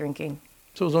 you quit drinking.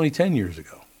 So it was only 10 years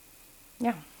ago.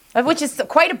 Yeah. Which is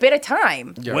quite a bit of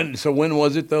time. Yeah. When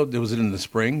was it, though? Was it in the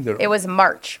spring? It was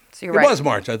March. So you're It right. was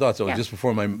March. I thought so. Yeah. Just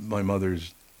before my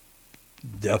mother's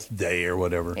death day or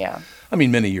whatever. Yeah. I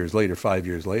mean, many years later, 5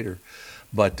 years later.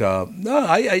 But, no,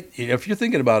 I if you're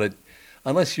thinking about it,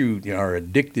 unless you are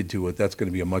addicted to it, that's going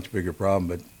to be a much bigger problem.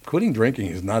 But quitting drinking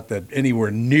is not that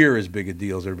anywhere near as big a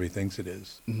deal as everybody thinks it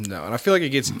is. No, and I feel like it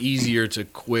gets easier to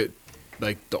quit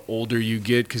like the older you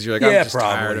get because you're like, Yeah, I'm just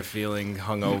probably. tired of feeling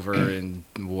hungover and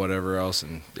whatever else.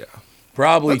 And yeah.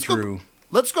 Probably true.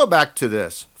 Let's go back to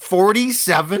this.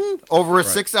 47 over a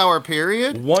 6-hour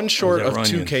period? One short At of 2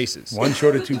 Runyon's. cases. One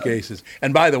short of 2 cases.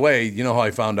 And by the way, you know how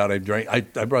I found out I drank? I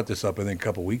brought this up, I think, a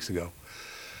couple weeks ago.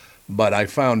 But I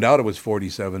found out it was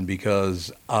 47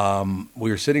 because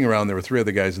we were sitting around. There were 3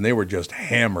 other guys, and they were just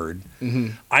hammered. Mm-hmm.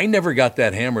 I never got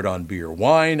that hammered on beer.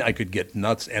 Wine, I could get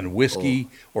nuts and whiskey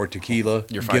or tequila.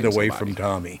 You're Get fighting away somebody. from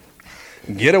Tommy.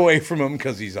 Get away from him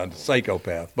because he's a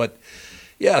psychopath. But,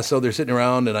 yeah, so they're sitting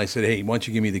around, and I said, hey, why don't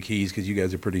you give me the keys because you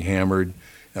guys are pretty hammered,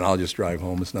 and I'll just drive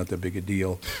home. It's not that big a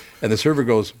deal. And the server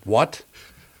goes, what?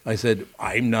 I said,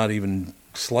 I'm not even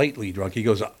slightly drunk. He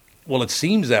goes, well, it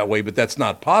seems that way, but that's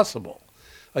not possible.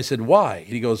 I said, why? And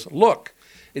he goes, look.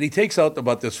 And he takes out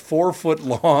about this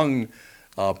 4-foot-long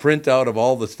printout of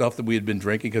all the stuff that we had been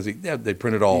drinking because they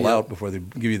print it all out before they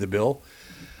give you the bill.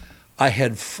 I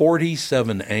had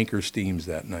 47 Anchor Steams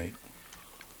that night.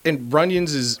 And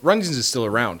Runyon's is still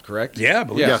around, correct? Yeah, I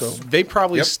believe Yeah, so. they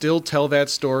probably still tell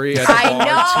that story at the I bar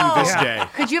know. to this day.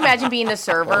 Could you imagine being the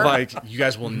server? Like, you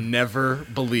guys will never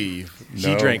believe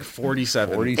he No. drank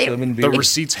 47. 47 The beers.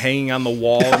 receipts hanging on the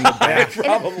wall in the back.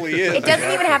 Probably is. It doesn't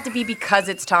even have to be because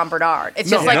it's Tom Bernard. It's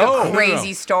just like No, a no, crazy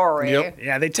no. story. Yep.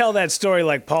 Yeah, they tell that story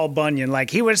like Paul Bunyan, like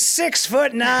he was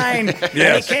 6'9", and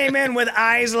Yes. he came in with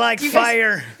eyes like You guys-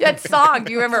 fire. That song,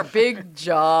 do you remember Big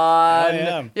John?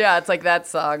 Yeah. Yeah, it's like that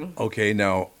song. Okay,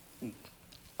 now,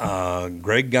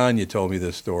 Greg Gagne told me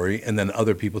this story, and then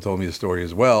other people told me the story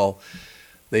as well.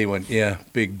 They went, yeah,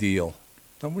 big deal.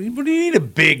 Now, what do you need a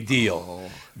big deal?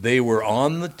 They were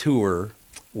on the tour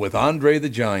with Andre the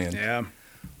Giant, Yeah.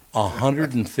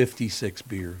 156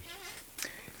 beers.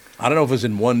 I don't know if it was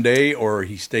in one day or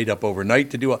he stayed up overnight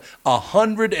to do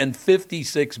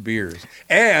 156 beers.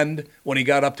 And when he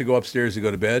got up to go upstairs to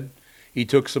go to bed, he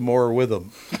took some more with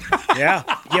him. Yeah.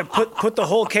 Put the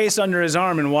whole case under his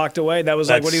arm and walked away. That was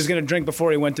like what he was going to drink before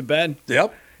he went to bed.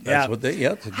 Yep. That's Yeah. what they,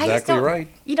 that's I just exactly don't- right.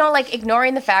 You know, like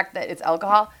ignoring the fact that it's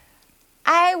alcohol,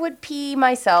 I would pee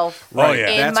myself Oh, yeah.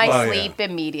 in That's my why- sleep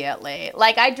immediately.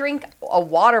 Like I drink a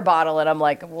water bottle and I'm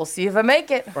like, we'll see if I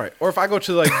make it. Right. Or if I go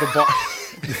to like the bar,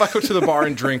 if I go to the bar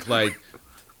and drink like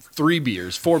 3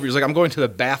 beers, 4 beers, like I'm going to the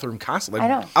bathroom constantly. I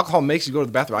know. Alcohol makes you go to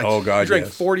the bathroom. Oh, God, You drank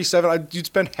yes. 47. You'd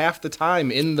spend half the time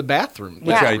in the bathroom.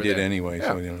 Which Yeah. I did anyway.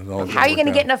 So, you know, it all How are you going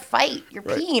to worked get in out. a fight? You're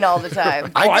peeing all the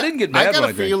time. I didn't get mad I got when a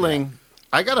I drank feeling.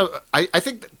 I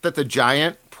think that the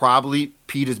Giant probably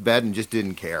peed his bed and just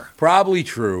didn't care. Probably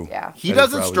true. Yeah. He That is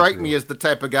doesn't probably strike true. me as the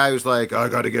type of guy who's like, I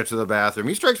got to get to the bathroom.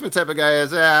 He strikes me the type of guy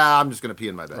as, I'm just going to pee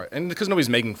in my bed. Right. And because nobody's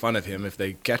making fun of him if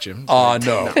they catch him.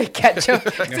 No. They catch him.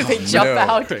 So they jump No.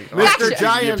 out. Right. Mr. Gotcha.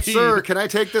 Giant, You sir, peed. can I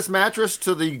take this mattress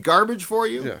to the garbage for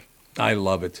you? Yeah. I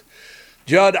love it.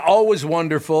 Judd, always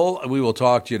wonderful. We will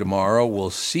talk to you tomorrow.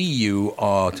 We'll see you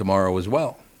tomorrow as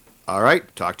well. All right.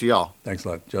 Talk to y'all. Thanks a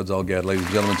lot. Judd Zulgad, ladies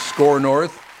and gentlemen. Score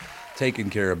North, taking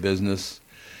care of business.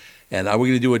 And are we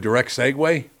going to do a direct segue?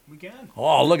 We can.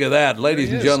 Oh, look at that. Ladies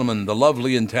and is. gentlemen, the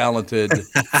lovely and talented.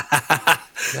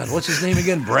 God, what's his name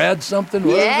again? Brad something?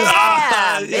 What is it?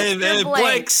 Yeah. Mr. Blank.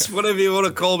 Blanks, whatever you want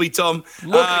to call me, Tom.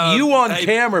 Look, you on hey,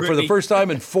 camera for the Brittany. first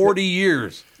time in 40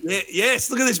 years.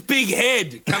 Yes, look at this big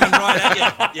head coming right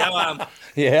at you.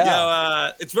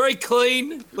 It's very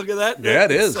clean. Look at that. Yeah,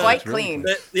 it is. Quite It's really clean.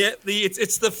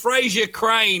 It's the Fraser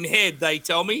Crane head, they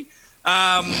tell me.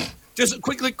 Just a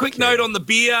quick note on the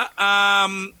beer.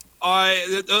 An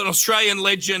Australian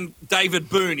legend, David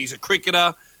Boone, he's a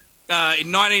cricketer.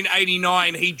 In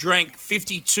 1989, he drank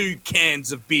 52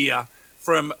 cans of beer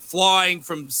from flying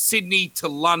from Sydney to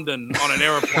London on an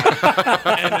aeroplane.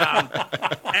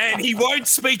 and he won't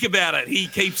speak about it. He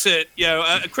keeps it,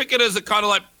 cricketers are kind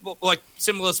of like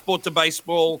similar sport to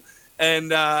baseball,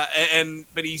 but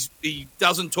he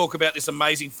doesn't talk about this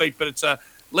amazing feat, but it's a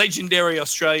legendary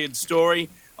Australian story.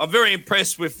 I'm very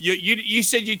impressed with you. You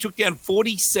said you took down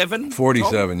 47?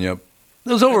 47, yep.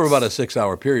 It was over about a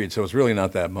 6-hour period, so it's really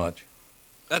not that much.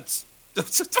 That's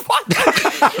what?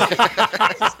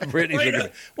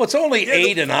 Well, it's only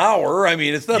 8 an hour. I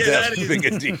mean, it's not that big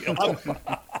a deal.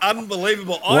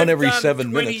 Unbelievable. One every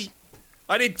 7 minutes.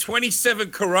 I did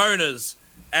 27 Coronas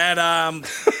at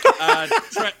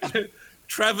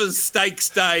Travers Stakes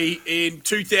Day in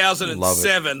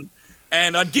 2007.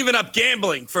 And I'd given up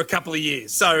gambling for a couple of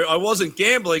years. So I wasn't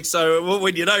gambling. So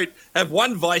when you don't have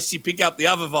one vice, you pick up the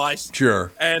other vice.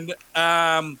 Sure. And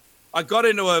I got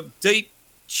into a deep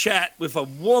chat with a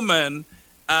woman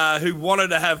who wanted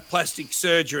to have plastic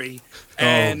surgery.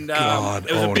 And it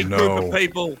was a big group of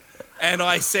people. And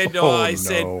I said to her,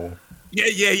 Yeah.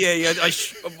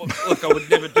 Look, I would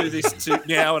never do this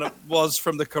now, and it was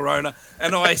from the corona.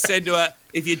 And I said to her,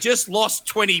 if you just lost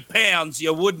 20 pounds,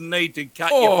 you wouldn't need to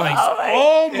cut your face.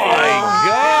 Oh, my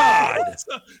God.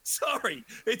 Sorry.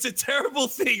 It's a terrible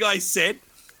thing I said,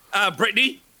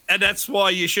 Brittany, and that's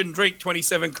why you shouldn't drink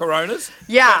 27 Coronas.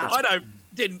 Yeah. But I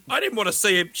didn't want to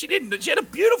see her. She had a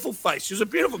beautiful face. She was a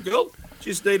beautiful girl.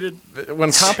 Just needed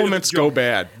when compliments go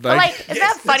bad. Isn't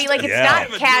that funny? Like, it's not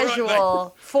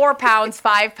casual. 4 pounds,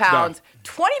 5 pounds. No.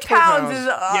 20 pounds is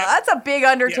that's a big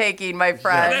undertaking, my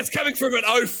friend. Yeah, that's coming from an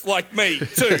oaf like me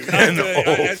too.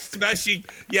 Smashing,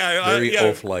 very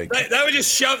oaf-like. They were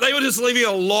just leaving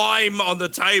a lime on the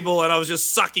table, and I was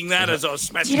just sucking that as I was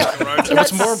smashing Coronas.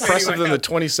 What's more impressive than the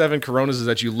 27 Coronas is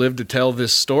that you lived to tell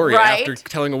this story after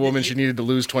telling a woman she needed to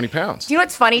lose 20 pounds. Do you know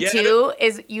what's funny too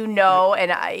is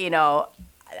and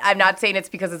I'm not saying it's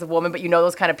because it's a woman, but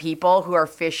those kind of people who are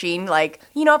fishing, like,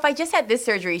 if I just had this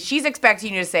surgery, she's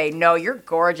expecting you to say, no, you're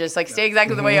gorgeous. Like, stay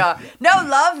exactly the way you are. No,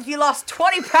 love, if you lost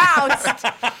 20 pounds,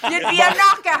 you'd be a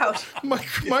knockout.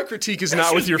 My critique is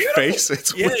not with your face.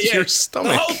 It's with your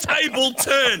stomach. The whole table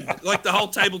turned. Like, the whole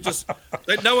table just,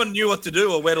 no one knew what to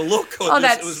do or where to look.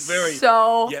 It was very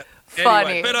funny.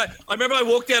 Anyway, but I remember I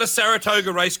walked out of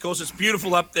Saratoga Racecourse. It's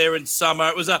beautiful up there in summer.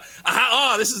 It was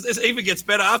this even gets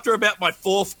better. After about my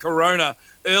 4th Corona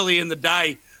early in the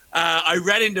day, I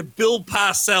ran into Bill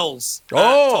Parcells.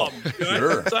 Tom,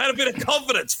 sure. So I had a bit of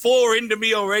confidence. 4 into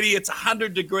me already. It's a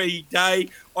 100-degree day.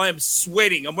 I am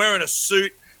sweating. I'm wearing a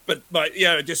suit, but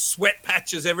just sweat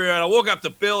patches everywhere. And I walk up to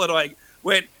Bill and I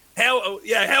went, how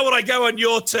would I go on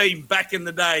your team back in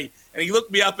the day? And he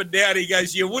looked me up and down. He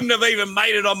goes, you wouldn't have even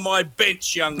made it on my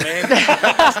bench, young man. He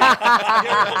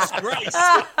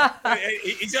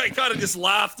kind of just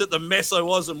laughed at the mess I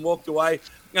was and walked away.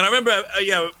 And I remember,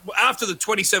 after the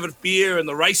 27th beer and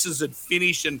the races had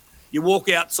finished and you walk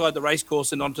outside the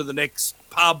racecourse and onto the next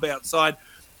pub outside,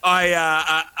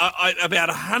 I about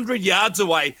 100 yards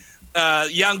away,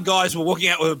 young guys were walking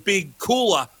out with a big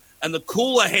cooler. And the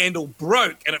cooler handle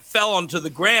broke and it fell onto the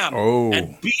ground. Oh.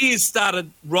 And beers started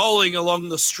rolling along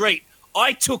the street.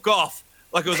 I took off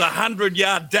like it was a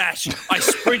 100-yard dash. I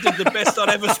sprinted the best I'd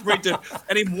ever sprinted.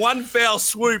 And in one foul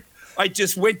swoop, I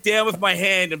just went down with my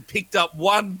hand and picked up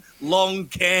one long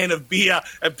can of beer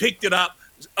and picked it up,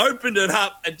 opened it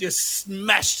up, and just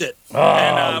smashed it. Oh,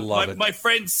 I love it. My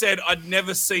friend said, I'd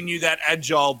never seen you that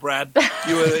agile, Brad.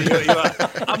 You were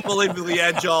unbelievably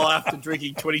agile after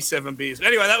drinking 27 beers.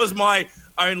 Anyway, that was my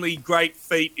only great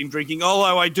feat in drinking,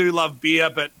 although I do love beer.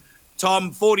 But,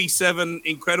 Tom, 47,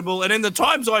 incredible. And in the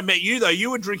times I met you, though, you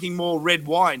were drinking more red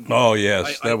wine. Oh,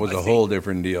 yes. That was a whole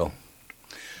different deal.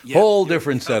 Yeah, whole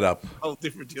different setup. Whole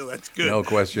different deal. That's good. No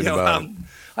question about it.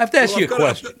 I have to ask you a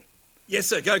question. Yes,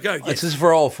 sir. Go. Yes. This is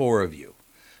for all 4 of you,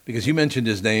 because you mentioned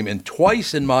his name, and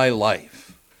twice in my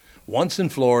life, once in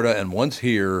Florida and once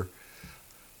here,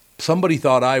 somebody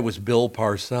thought I was Bill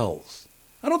Parcells.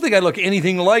 I don't think I look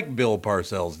anything like Bill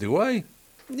Parcells, do I?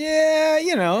 Yeah,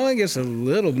 I guess a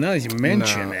little, now that you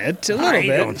mention it, a little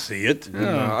bit. I don't see it.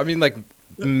 No. I mean, like,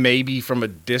 maybe from a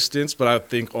distance, but I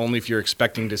think only if you're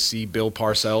expecting to see Bill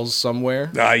Parcells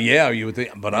somewhere. Yeah, you would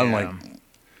think, but I'm like...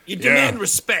 You demand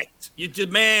respect. You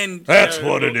demand... That's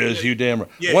what it is, you damn right.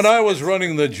 Yes. When I was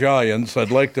running the Giants,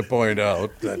 I'd like to point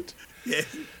out that...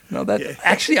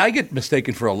 Actually, I get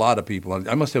mistaken for a lot of people.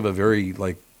 I must have a very,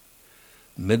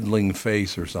 middling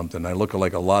face or something. I look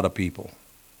like a lot of people,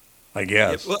 I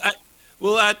guess.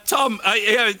 Yeah, Tom,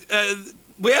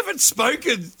 we haven't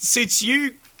spoken since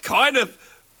you kind of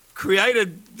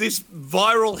created this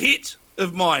viral hit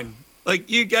of mine. Like,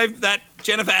 you gave that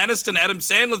Jennifer Aniston, Adam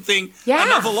Sandler thing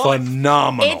another life.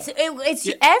 Phenomenal. It's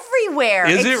everywhere.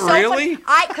 Is it so really?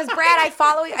 Because Brad, I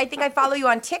think I follow you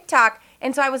on TikTok,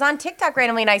 and so I was on TikTok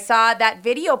randomly, and I saw that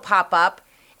video pop up,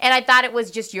 and I thought it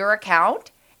was just your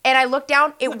account. And I looked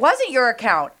down, it wasn't your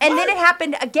account. And then it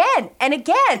happened again and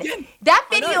again. That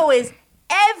video is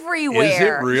everywhere. Is it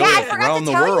really? Yeah, I forgot to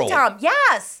tell you, Tom.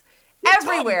 Yes,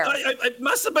 everywhere. Tom, it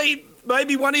must have been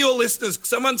maybe one of your listeners.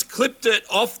 Someone's clipped it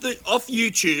off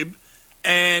YouTube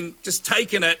and just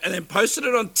taken it and then posted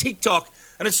it on TikTok.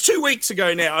 And it's 2 weeks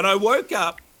ago now. And I woke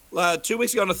up 2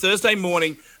 weeks ago on a Thursday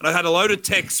morning, and I had a load of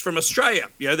texts from Australia.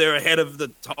 You know, they're ahead of the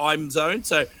time zone.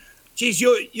 So, geez,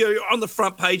 you're on the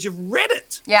front page of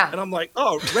Reddit. Yeah. And I'm like,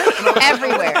 oh, Reddit.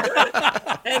 Everywhere.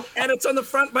 and it's on the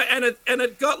front page, and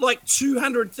it got like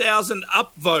 200,000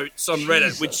 upvotes on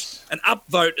Reddit, which an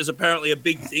upvote is apparently a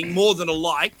big thing, more than a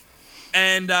like.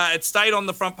 And it stayed on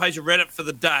the front page of Reddit for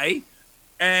the day.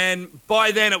 And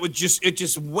by then it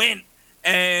just went.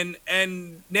 And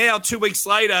now 2 weeks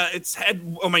later, it's had,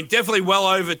 definitely well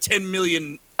over 10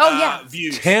 million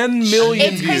views. 10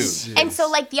 million views. And so,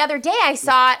 like, the other day, I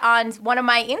saw it on one of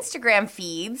my Instagram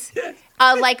feeds,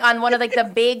 like on one of like the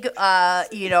big,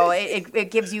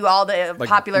 it gives you all the like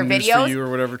popular videos. For you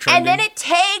or whatever, trending. And then it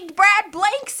tagged Brad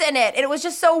Blanks in it, and it was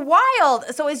just so wild.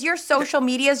 So is your social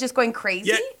media just going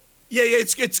crazy? Yeah,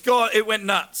 it's gone. It went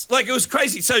nuts. Like, it was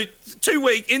crazy. So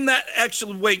in that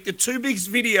actual week, the two biggest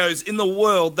videos in the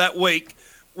world that week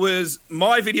was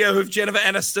my video of Jennifer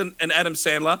Aniston and Adam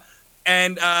Sandler,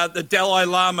 and the Dalai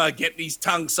Lama getting his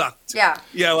tongue sucked. Yeah.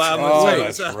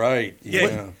 That's right.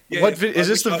 Yeah. Is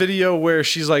this the video where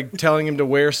she's like telling him to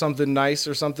wear something nice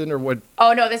or something, or what?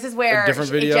 Oh no, this is where different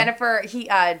video?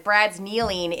 Brad's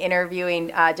kneeling, interviewing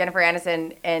Jennifer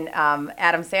Aniston and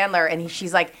Adam Sandler, and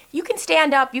she's like, "You can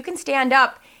stand up, you can stand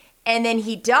up." And then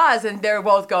he does, and they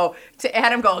both go.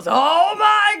 Adam goes, "Oh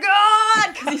my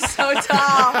God," because he's so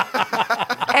tall,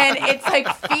 and it's like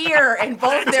fear in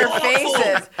both their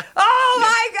faces. Oh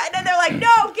my God! And they're like,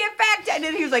 "No, get back!" And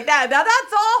then he was like, "That's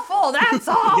awful. That's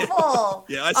awful."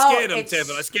 Yeah, I scared him,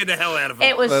 Tevin. I scared the hell out of him.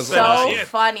 It was so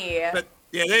funny. But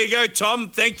yeah, there you go, Tom.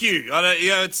 Thank you.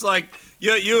 It's like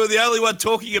you were the only one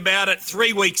talking about it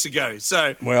 3 weeks ago.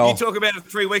 So you talk about it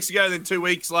 3 weeks ago, then 2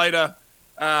 weeks later.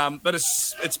 But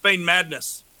it's been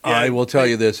madness. Yeah. I will tell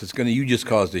you this: you just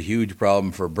caused a huge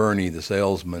problem for Bernie, the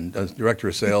salesman, director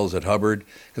of sales at Hubbard,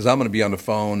 because I'm going to be on the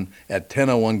phone at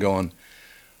 10:01 going,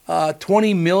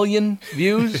 20 million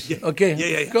views. Yeah. Okay,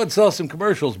 Yeah. Go ahead and sell some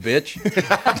commercials, bitch. We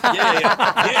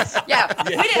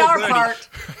did our part.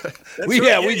 We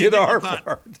did our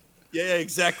part. Yeah,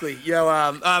 exactly.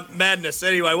 Madness.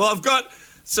 Anyway, well, I've got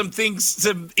some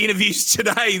interviews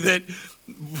today that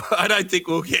I don't think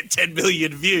we'll get 10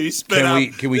 million views, but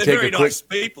can we take a quick nice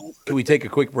people. Can we take a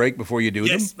quick break before you do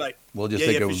them? Yes, mate. We'll just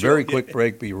take a very quick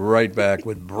break. Be right back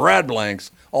with Brad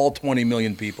Blanks, all 20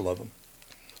 million people of them.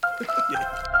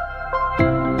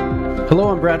 Hello,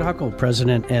 I'm Brad Huckle,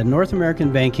 President at North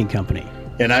American Banking Company.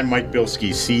 And I'm Mike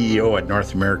Bilski, CEO at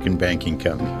North American Banking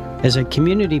Company. As a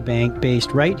community bank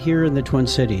based right here in the Twin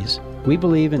Cities, we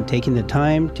believe in taking the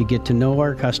time to get to know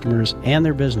our customers and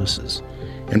their businesses.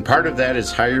 And part of that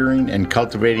is hiring and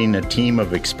cultivating a team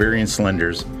of experienced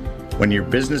lenders. When your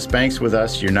business banks with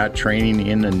us, you're not training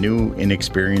in a new,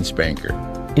 inexperienced banker.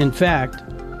 In fact,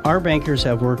 our bankers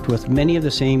have worked with many of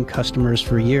the same customers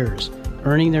for years,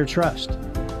 earning their trust.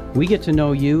 We get to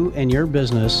know you and your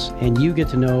business, and you get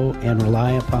to know and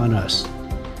rely upon us.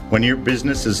 When your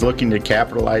business is looking to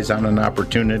capitalize on an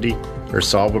opportunity or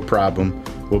solve a problem,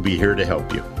 we'll be here to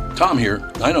help you. Tom here.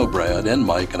 I know Brad and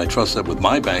Mike, and I trust that with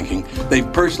my banking,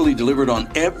 they've personally delivered on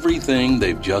everything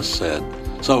they've just said.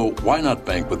 So why not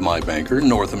bank with my banker,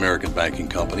 North American Banking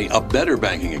Company, a better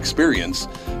banking experience,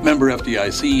 member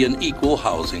FDIC, an equal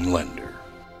housing lender.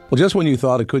 Well, just when you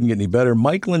thought it couldn't get any better,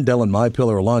 Mike Lindell and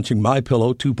MyPillow are launching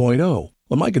MyPillow 2.0.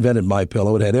 When Mike invented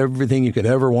MyPillow, it had everything you could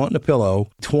ever want in a pillow.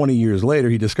 20 years later,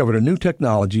 he discovered a new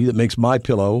technology that makes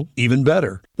MyPillow even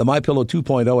better. The MyPillow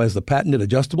 2.0 has the patented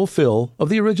adjustable fill of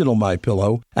the original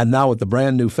MyPillow, and now with the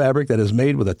brand new fabric that is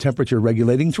made with a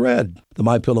temperature-regulating thread. The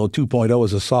MyPillow 2.0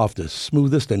 is the softest,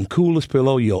 smoothest, and coolest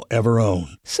pillow you'll ever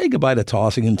own. Say goodbye to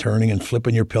tossing and turning and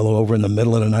flipping your pillow over in the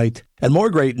middle of the night. And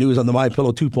more great news on the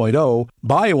MyPillow 2.0.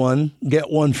 Buy one, get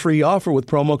one free offer with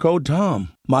promo code TOM.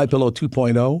 MyPillow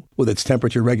 2.0, with its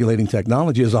temperature-regulating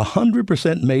technology, is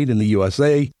 100% made in the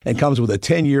USA and comes with a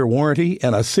 10-year warranty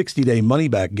and a 60-day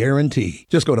money-back guarantee.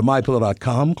 Just go to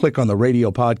MyPillow.com, click on the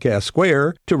radio podcast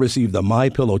square to receive the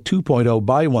MyPillow 2.0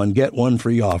 buy one, get one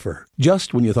free offer.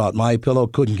 Just when you thought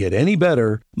MyPillow couldn't get any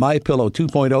better, MyPillow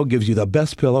 2.0 gives you the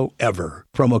best pillow ever.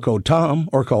 Promo code TOM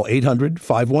or call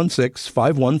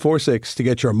 800-516-5146 to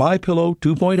get your MyPillow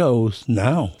 2.0s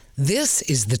now. This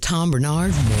is the Tom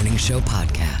Barnard Morning Show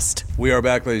podcast. We are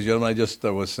back, ladies and gentlemen. I just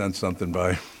was sent something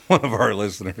by one of our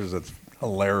listeners that's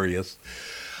hilarious.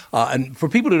 And for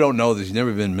people who don't know this, you've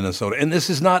never been in Minnesota, and this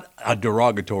is not a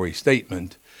derogatory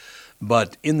statement,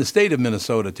 but in the state of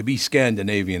Minnesota, to be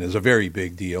Scandinavian is a very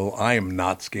big deal. I am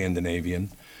not Scandinavian.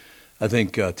 I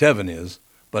think Tevin is,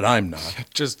 but I'm not.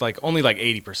 Just only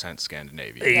 80%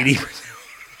 Scandinavian.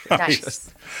 80%.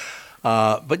 Nice.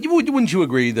 But wouldn't you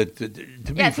agree that to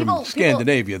be from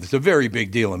Scandinavia, it's a very big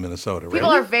deal in Minnesota, right?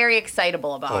 People are very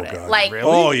excitable about it. God. Really?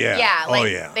 Oh, yeah.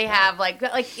 Yeah, they have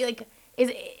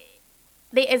is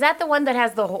that the one that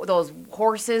has those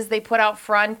horses they put out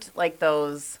front,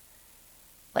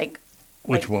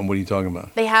 Which one? What are you talking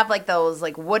about? They have those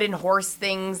wooden horse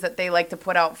things that they like to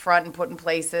put out front and put in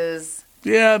places.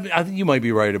 Yeah, I think you might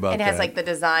be right about that. It has the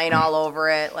design all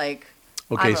over it.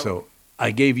 Okay, so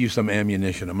I gave you some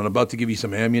ammunition. I'm about to give you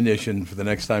some ammunition for the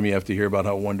next time you have to hear about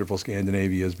how wonderful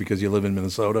Scandinavia is because you live in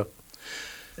Minnesota.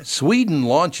 Sweden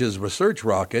launches research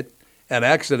rocket and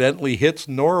accidentally hits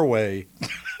Norway.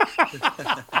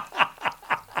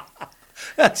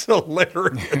 That's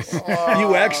hilarious.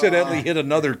 You accidentally hit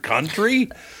another country?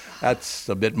 That's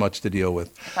a bit much to deal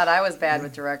with. I thought I was bad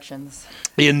with directions.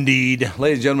 Indeed.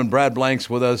 Ladies and gentlemen, Brad Blank's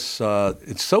with us.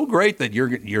 It's so great that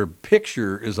your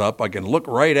picture is up. I can look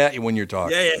right at you when you're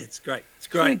talking. Yeah, it's great. It's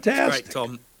great. Fantastic. It's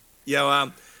great,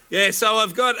 Tom. So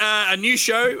I've got a new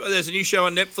show. There's a new show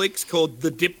on Netflix called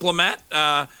The Diplomat.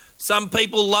 Some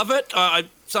people love it.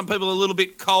 Some people are a little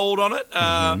bit cold on it.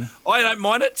 I don't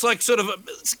mind it. It's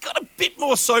it's got a bit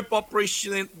more soap opera-ish,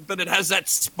 but it has that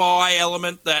spy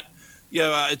element that,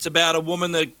 it's about a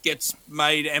woman that gets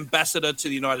made ambassador to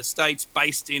the United States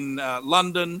based in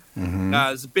London.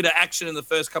 There's a bit of action in the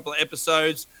first couple of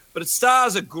episodes, but it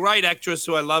stars a great actress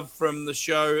who I love from the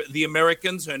show The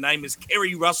Americans. Her name is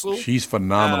Kerry Russell. She's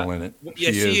phenomenal in it.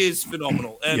 She is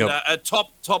phenomenal. And a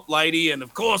top lady. And,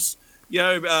 of course,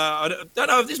 I don't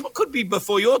know if this could be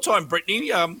before your time,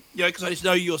 Brittany, because I just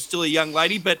know you're still a young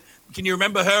lady, but can you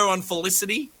remember her on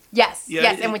Felicity? Yes,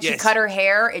 and when she cut her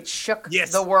hair, it shook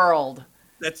the world.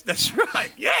 That's right.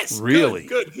 Yes. Really?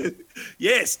 Good.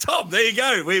 Yes, Tom, there you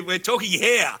go. We're talking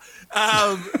hair.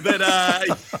 But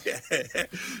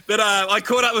I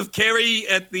caught up with Kerry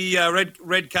at the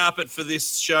red carpet for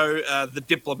this show, The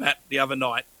Diplomat, the other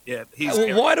night. Yeah,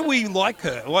 why do we like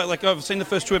her? I've seen the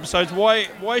first 2 episodes. Why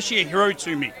is she a hero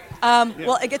to me?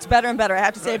 Well, it gets better and better, I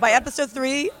have to say. By episode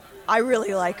 3, I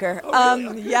really like her.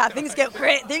 Things get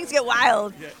great. Things get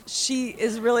wild. Yeah. She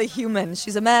is really human.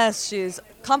 She's a mess. She's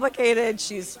complicated.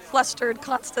 She's flustered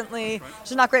constantly. Right.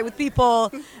 She's not great with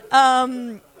people.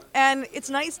 And it's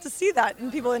nice to see that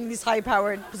in people in these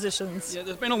high-powered positions. Yeah,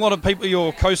 there's been a lot of people,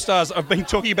 your co-stars, have been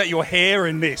talking about your hair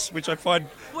in this, which I find...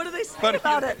 What do they say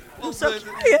about it? Well, I'm so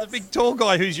curious. The big tall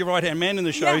guy who's your right-hand man in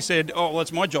the show said, well,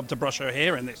 it's my job to brush her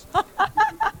hair in this.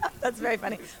 That's very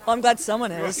funny. Well, I'm glad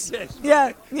someone is. Right,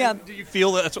 yes. Yeah. Do you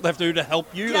feel that that's what they have to do to help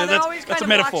you? Yeah, they're always kind of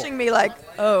watching me like,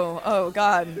 oh,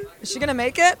 God, is she going to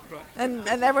make it? Right. And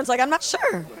everyone's like, I'm not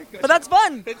sure. But that's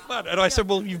fun. It's fun. And I said,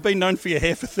 well, you've been known for your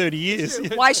hair for 30 years.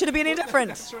 Why should it be any different?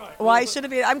 That's right. Why should it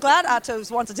be? I'm glad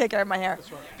Atos wants to take care of my hair.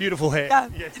 That's right. Beautiful hair. Yeah.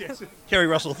 Yes. Kerry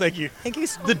Russell, thank you. Thank you.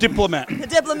 The Diplomat. The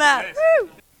Diplomat. Yes. Woo!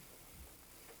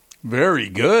 Very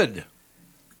good.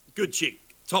 Good chick.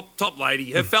 Top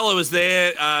lady. Her fellow was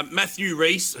there, Matthew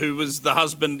Rhys, who was the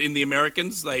husband in The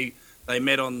Americans. They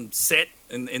met on set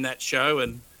in that show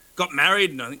and got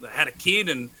married, and I think they had a kid.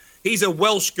 And he's a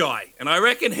Welsh guy, and I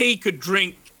reckon he could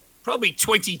drink probably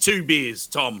 22 beers,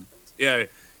 Tom. In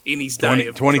his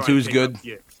day. 22 is good.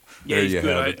 Yeah, he's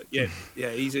good. Yeah.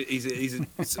 He's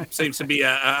seems to be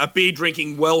a beer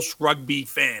drinking Welsh rugby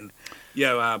fan.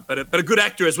 But a good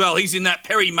actor as well. He's in that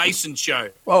Perry Mason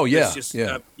show. Oh, yeah.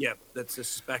 That's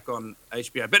just back on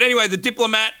HBO. But anyway, The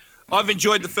Diplomat, I've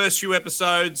enjoyed the first few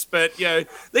episodes. But,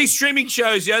 these streaming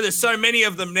shows, there's so many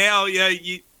of them now.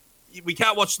 We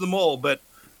can't watch them all. But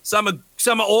some are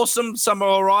awesome. Some are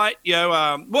all right.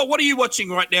 What are you watching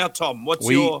right now, Tom?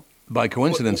 By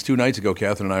coincidence, 2 nights ago,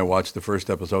 Catherine and I watched the first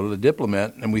episode of The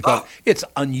Diplomat. And we thought, it's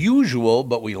unusual,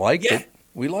 but we liked it.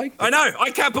 We like it. I know.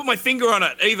 I can't put my finger on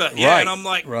it either. Right. And I'm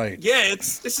like, right.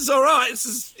 This is all right. This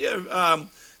is,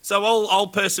 so I'll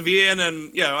persevere.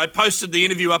 And I posted the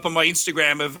interview up on my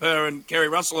Instagram of her and Kerry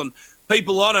Russell, and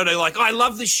people on it are like, I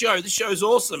love this show. This show's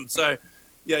awesome. So,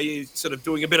 you're sort of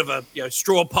doing a bit of a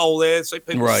straw poll there. So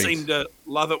people seem to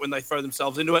love it when they throw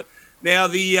themselves into it. Now,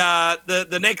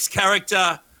 the next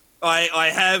character I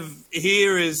have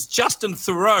here is Justin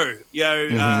Theroux.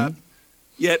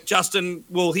 Justin.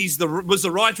 Well, was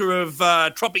the writer of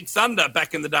Tropic Thunder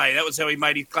back in the day. That was how he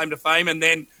made his claim to fame, and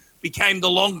then became the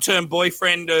long-term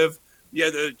boyfriend of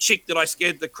the chick that I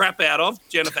scared the crap out of,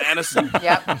 Jennifer Aniston.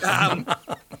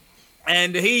 Yep.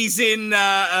 And he's in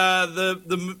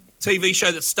the TV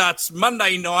show that starts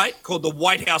Monday night called The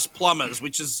White House Plumbers,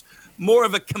 which is more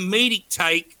of a comedic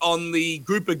take on the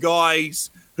group of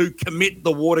guys who commit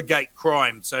the Watergate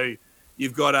crime. So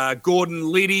you've got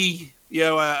Gordon Liddy,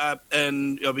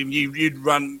 and I mean you'd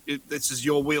run. This is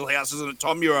your wheelhouse, isn't it,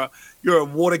 Tom? You're a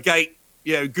Watergate,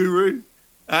 guru,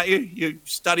 aren't you? You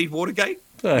studied Watergate.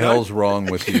 What the hell's wrong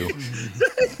with you?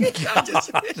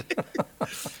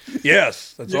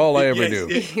 Yes, that's all I ever do.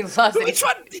 He loves it. Which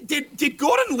one did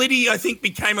Gordon Liddy? I think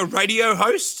became a radio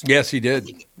host. Yes, he did.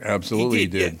 Absolutely, he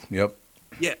did. Yeah. Yep.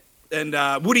 Yeah,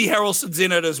 and Woody Harrelson's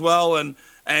in it as well,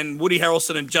 and Woody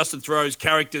Harrelson and Justin Theroux's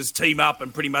characters team up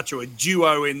and pretty much are a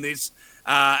duo in this,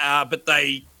 but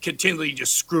they continually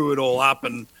just screw it all up,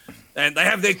 and they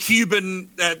have their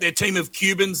their team of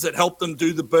Cubans that help them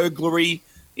do the burglary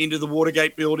into the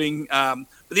Watergate building. But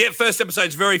the first episode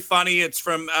is very funny. It's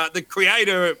from the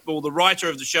creator or the writer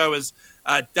of the show is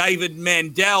David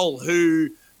Mandel, who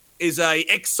is a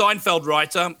ex-Seinfeld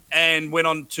writer and went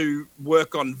on to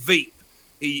work on Veep.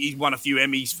 He won a few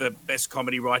Emmys for best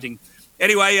comedy writing.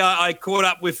 Anyway, I caught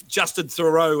up with Justin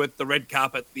Theroux at the red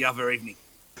carpet the other evening.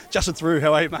 Justin Theroux,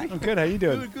 how are you, mate? I'm good. How you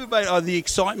doing? Good, mate. The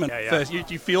excitement first. Do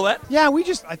you feel that? Yeah,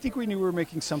 I think we knew we were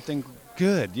making something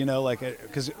good,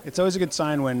 because it's always a good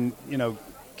sign when,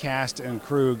 cast and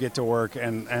crew get to work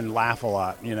and laugh a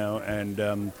lot,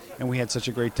 and we had such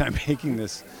a great time making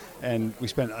this, and we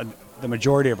spent the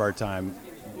majority of our time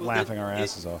laughing our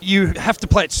asses off. You have to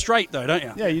play it straight, though, don't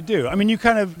you? Yeah, you do. I mean,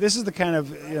 this is the kind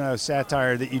of,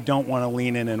 satire that you don't want to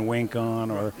lean in and wink on,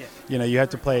 or, you have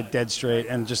to play it dead straight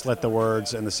and just let the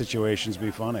words and the situations be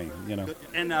funny,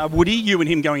 And Woody, you and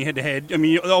him going head to head. I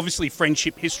mean, obviously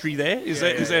friendship history there. Is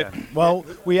there? Well,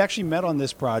 we actually met on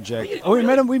this project. Oh, we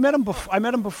met him. I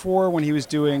met him before when he was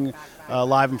doing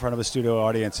live in front of a studio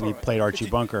audience, and he played Archie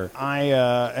Bunker.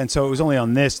 And so it was only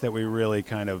on this that we really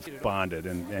kind of bonded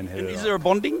and hit it off. Is there a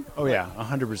bonding? Oh yeah,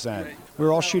 100%. We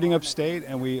were all shooting upstate,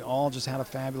 and we all just had a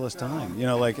fabulous time.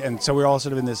 And so we were all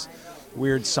sort of in this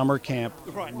weird summer camp.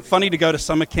 Right. Funny to go to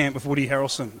summer camp with Woody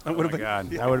Harrelson. That would have been. God,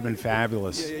 that would have been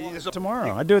fabulous.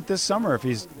 Tomorrow, I'd do it this summer if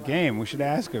he's game. We should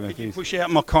ask him if he's. Push out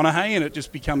McConaughey, and it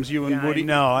just becomes you and Woody.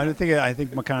 No, I think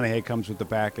McConaughey comes with the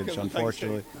package.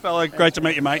 Unfortunately, fellow, great to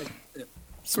meet you, mate.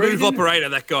 Smooth operator,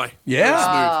 that guy.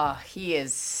 Yeah. Oh, he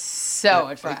is so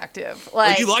attractive.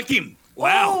 You like him?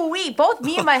 Wow. Both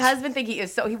me and my husband think he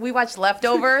is so. We watched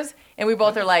Leftovers, and we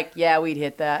both are like, yeah, we'd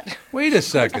hit that. Wait a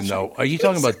second, though. Are you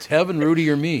talking about Tevin, Rudy,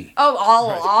 or me? Oh,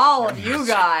 all of you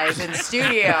guys in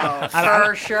studio,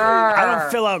 for sure. I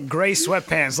don't fill out gray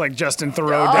sweatpants like Justin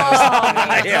Theroux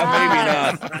does. Yeah,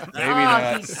 maybe not. Maybe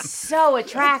not. He's so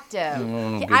attractive.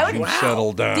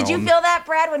 Settle down. Did you feel that,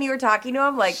 Brad, when you were talking to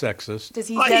him? Like sexist? Does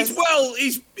he?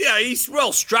 He's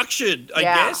well structured. I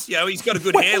guess. He's got a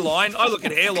good hairline. I look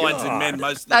at hairlines in men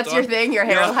most of the time. That's your thing, your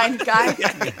hairline guy.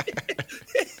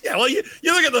 Yeah, well, you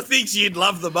look at the things you'd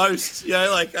love the most,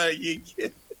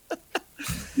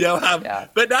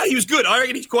 But no, he was good. I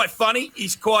reckon he's quite funny.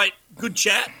 He's quite good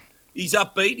chat. He's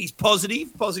upbeat. He's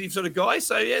positive sort of guy.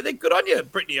 So, yeah, they're good on you,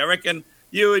 Brittany. I reckon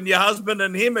you and your husband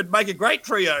and him would make a great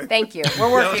trio. Thank you.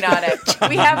 We're working on it.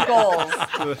 We have goals.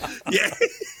 Yeah.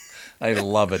 I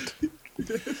love it.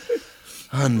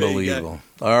 Unbelievable.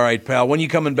 All right, pal. When are you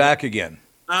coming back again?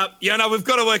 We've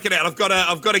got to work it out.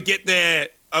 I've got to get there.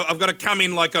 I've got to come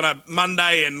in like on a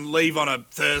Monday and leave on a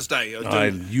Thursday.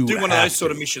 Do one of those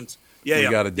sort of missions. You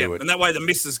got to do it. And that way the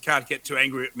missus can't get too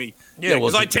angry at me. Yeah,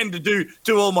 because I tend to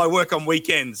do all my work on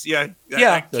weekends.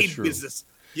 That's true. Business.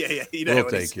 Yeah. We'll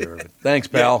take care of it. Thanks,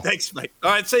 pal. Thanks, mate.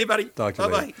 All right, see you, buddy. Talk to you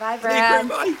later. Bye, Brad.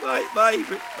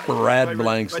 Bye. Brad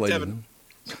Blanks, ladies.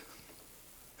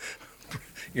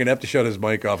 You're going to have to shut his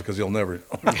mic off because he'll never.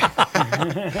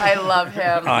 I love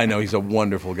him. I know. He's a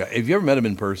wonderful guy. Have you ever met him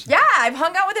in person? Yeah, I've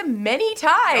hung out with him many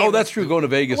times. Oh, that's true. Going to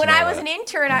Vegas. When I was an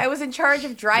intern, I was in charge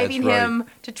of driving him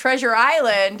to Treasure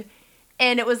Island.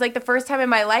 And it was like the first time in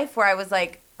my life where I was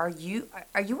like, Are you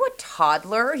a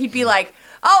toddler? He'd be like,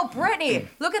 oh, Brittany,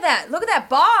 look at that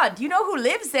bond. Do you know who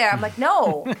lives there? I'm like,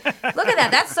 no. Look at that.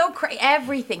 That's so crazy.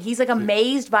 Everything. He's like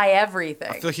amazed by everything.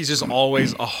 I feel like he's just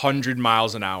always 100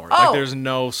 miles an hour. Like there's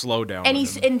no slowdown.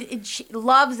 And she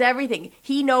loves everything.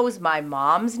 He knows my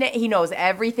mom's name. He knows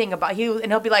everything about you,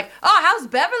 and he'll be like, "Oh, how's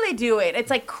Beverly doing?" It's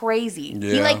like crazy.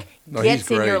 Yeah. He gets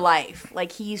in your life.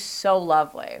 Like he's so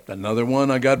lovely. Another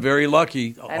one. I got very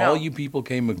lucky. All you people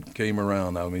came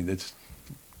around. I mean, it's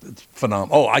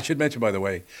phenomenal. Oh, I should mention, by the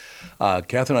way,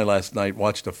 Catherine and I last night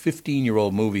watched a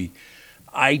 15-year-old movie.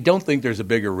 I don't think there's a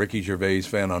bigger Ricky Gervais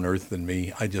fan on earth than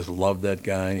me. I just love that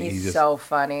guy. He's so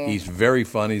funny. He's very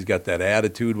funny. He's got that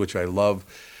attitude, which I love.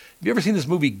 Have you ever seen this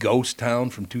movie Ghost Town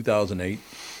from 2008?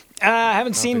 I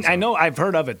haven't seen. I know I've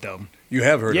heard of it though. You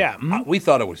have heard? Yeah. Of it? We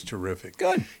thought it was terrific.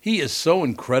 Good. He is so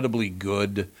incredibly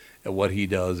good at what he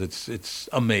does. It's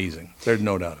amazing. There's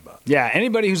no doubt about it. Yeah.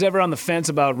 Anybody who's ever on the fence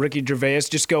about Ricky Gervais,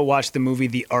 just go watch the movie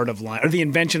The Art of Lying or The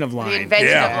Invention of Lying. The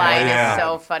Invention of Lying is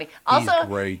so funny. Also, He's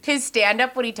great. His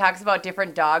stand-up when he talks about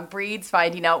different dog breeds,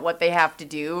 finding out what they have to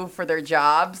do for their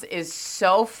jobs, is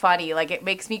so funny. Like it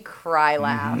makes me cry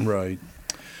laugh. Right.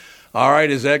 All right,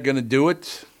 is that going to do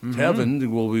it? Tevin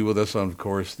will be with us on, of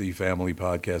course, the Family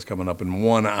Podcast coming up in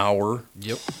 1 hour.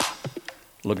 Yep.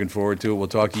 Looking forward to it. We'll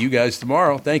talk to you guys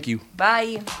tomorrow. Thank you.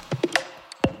 Bye.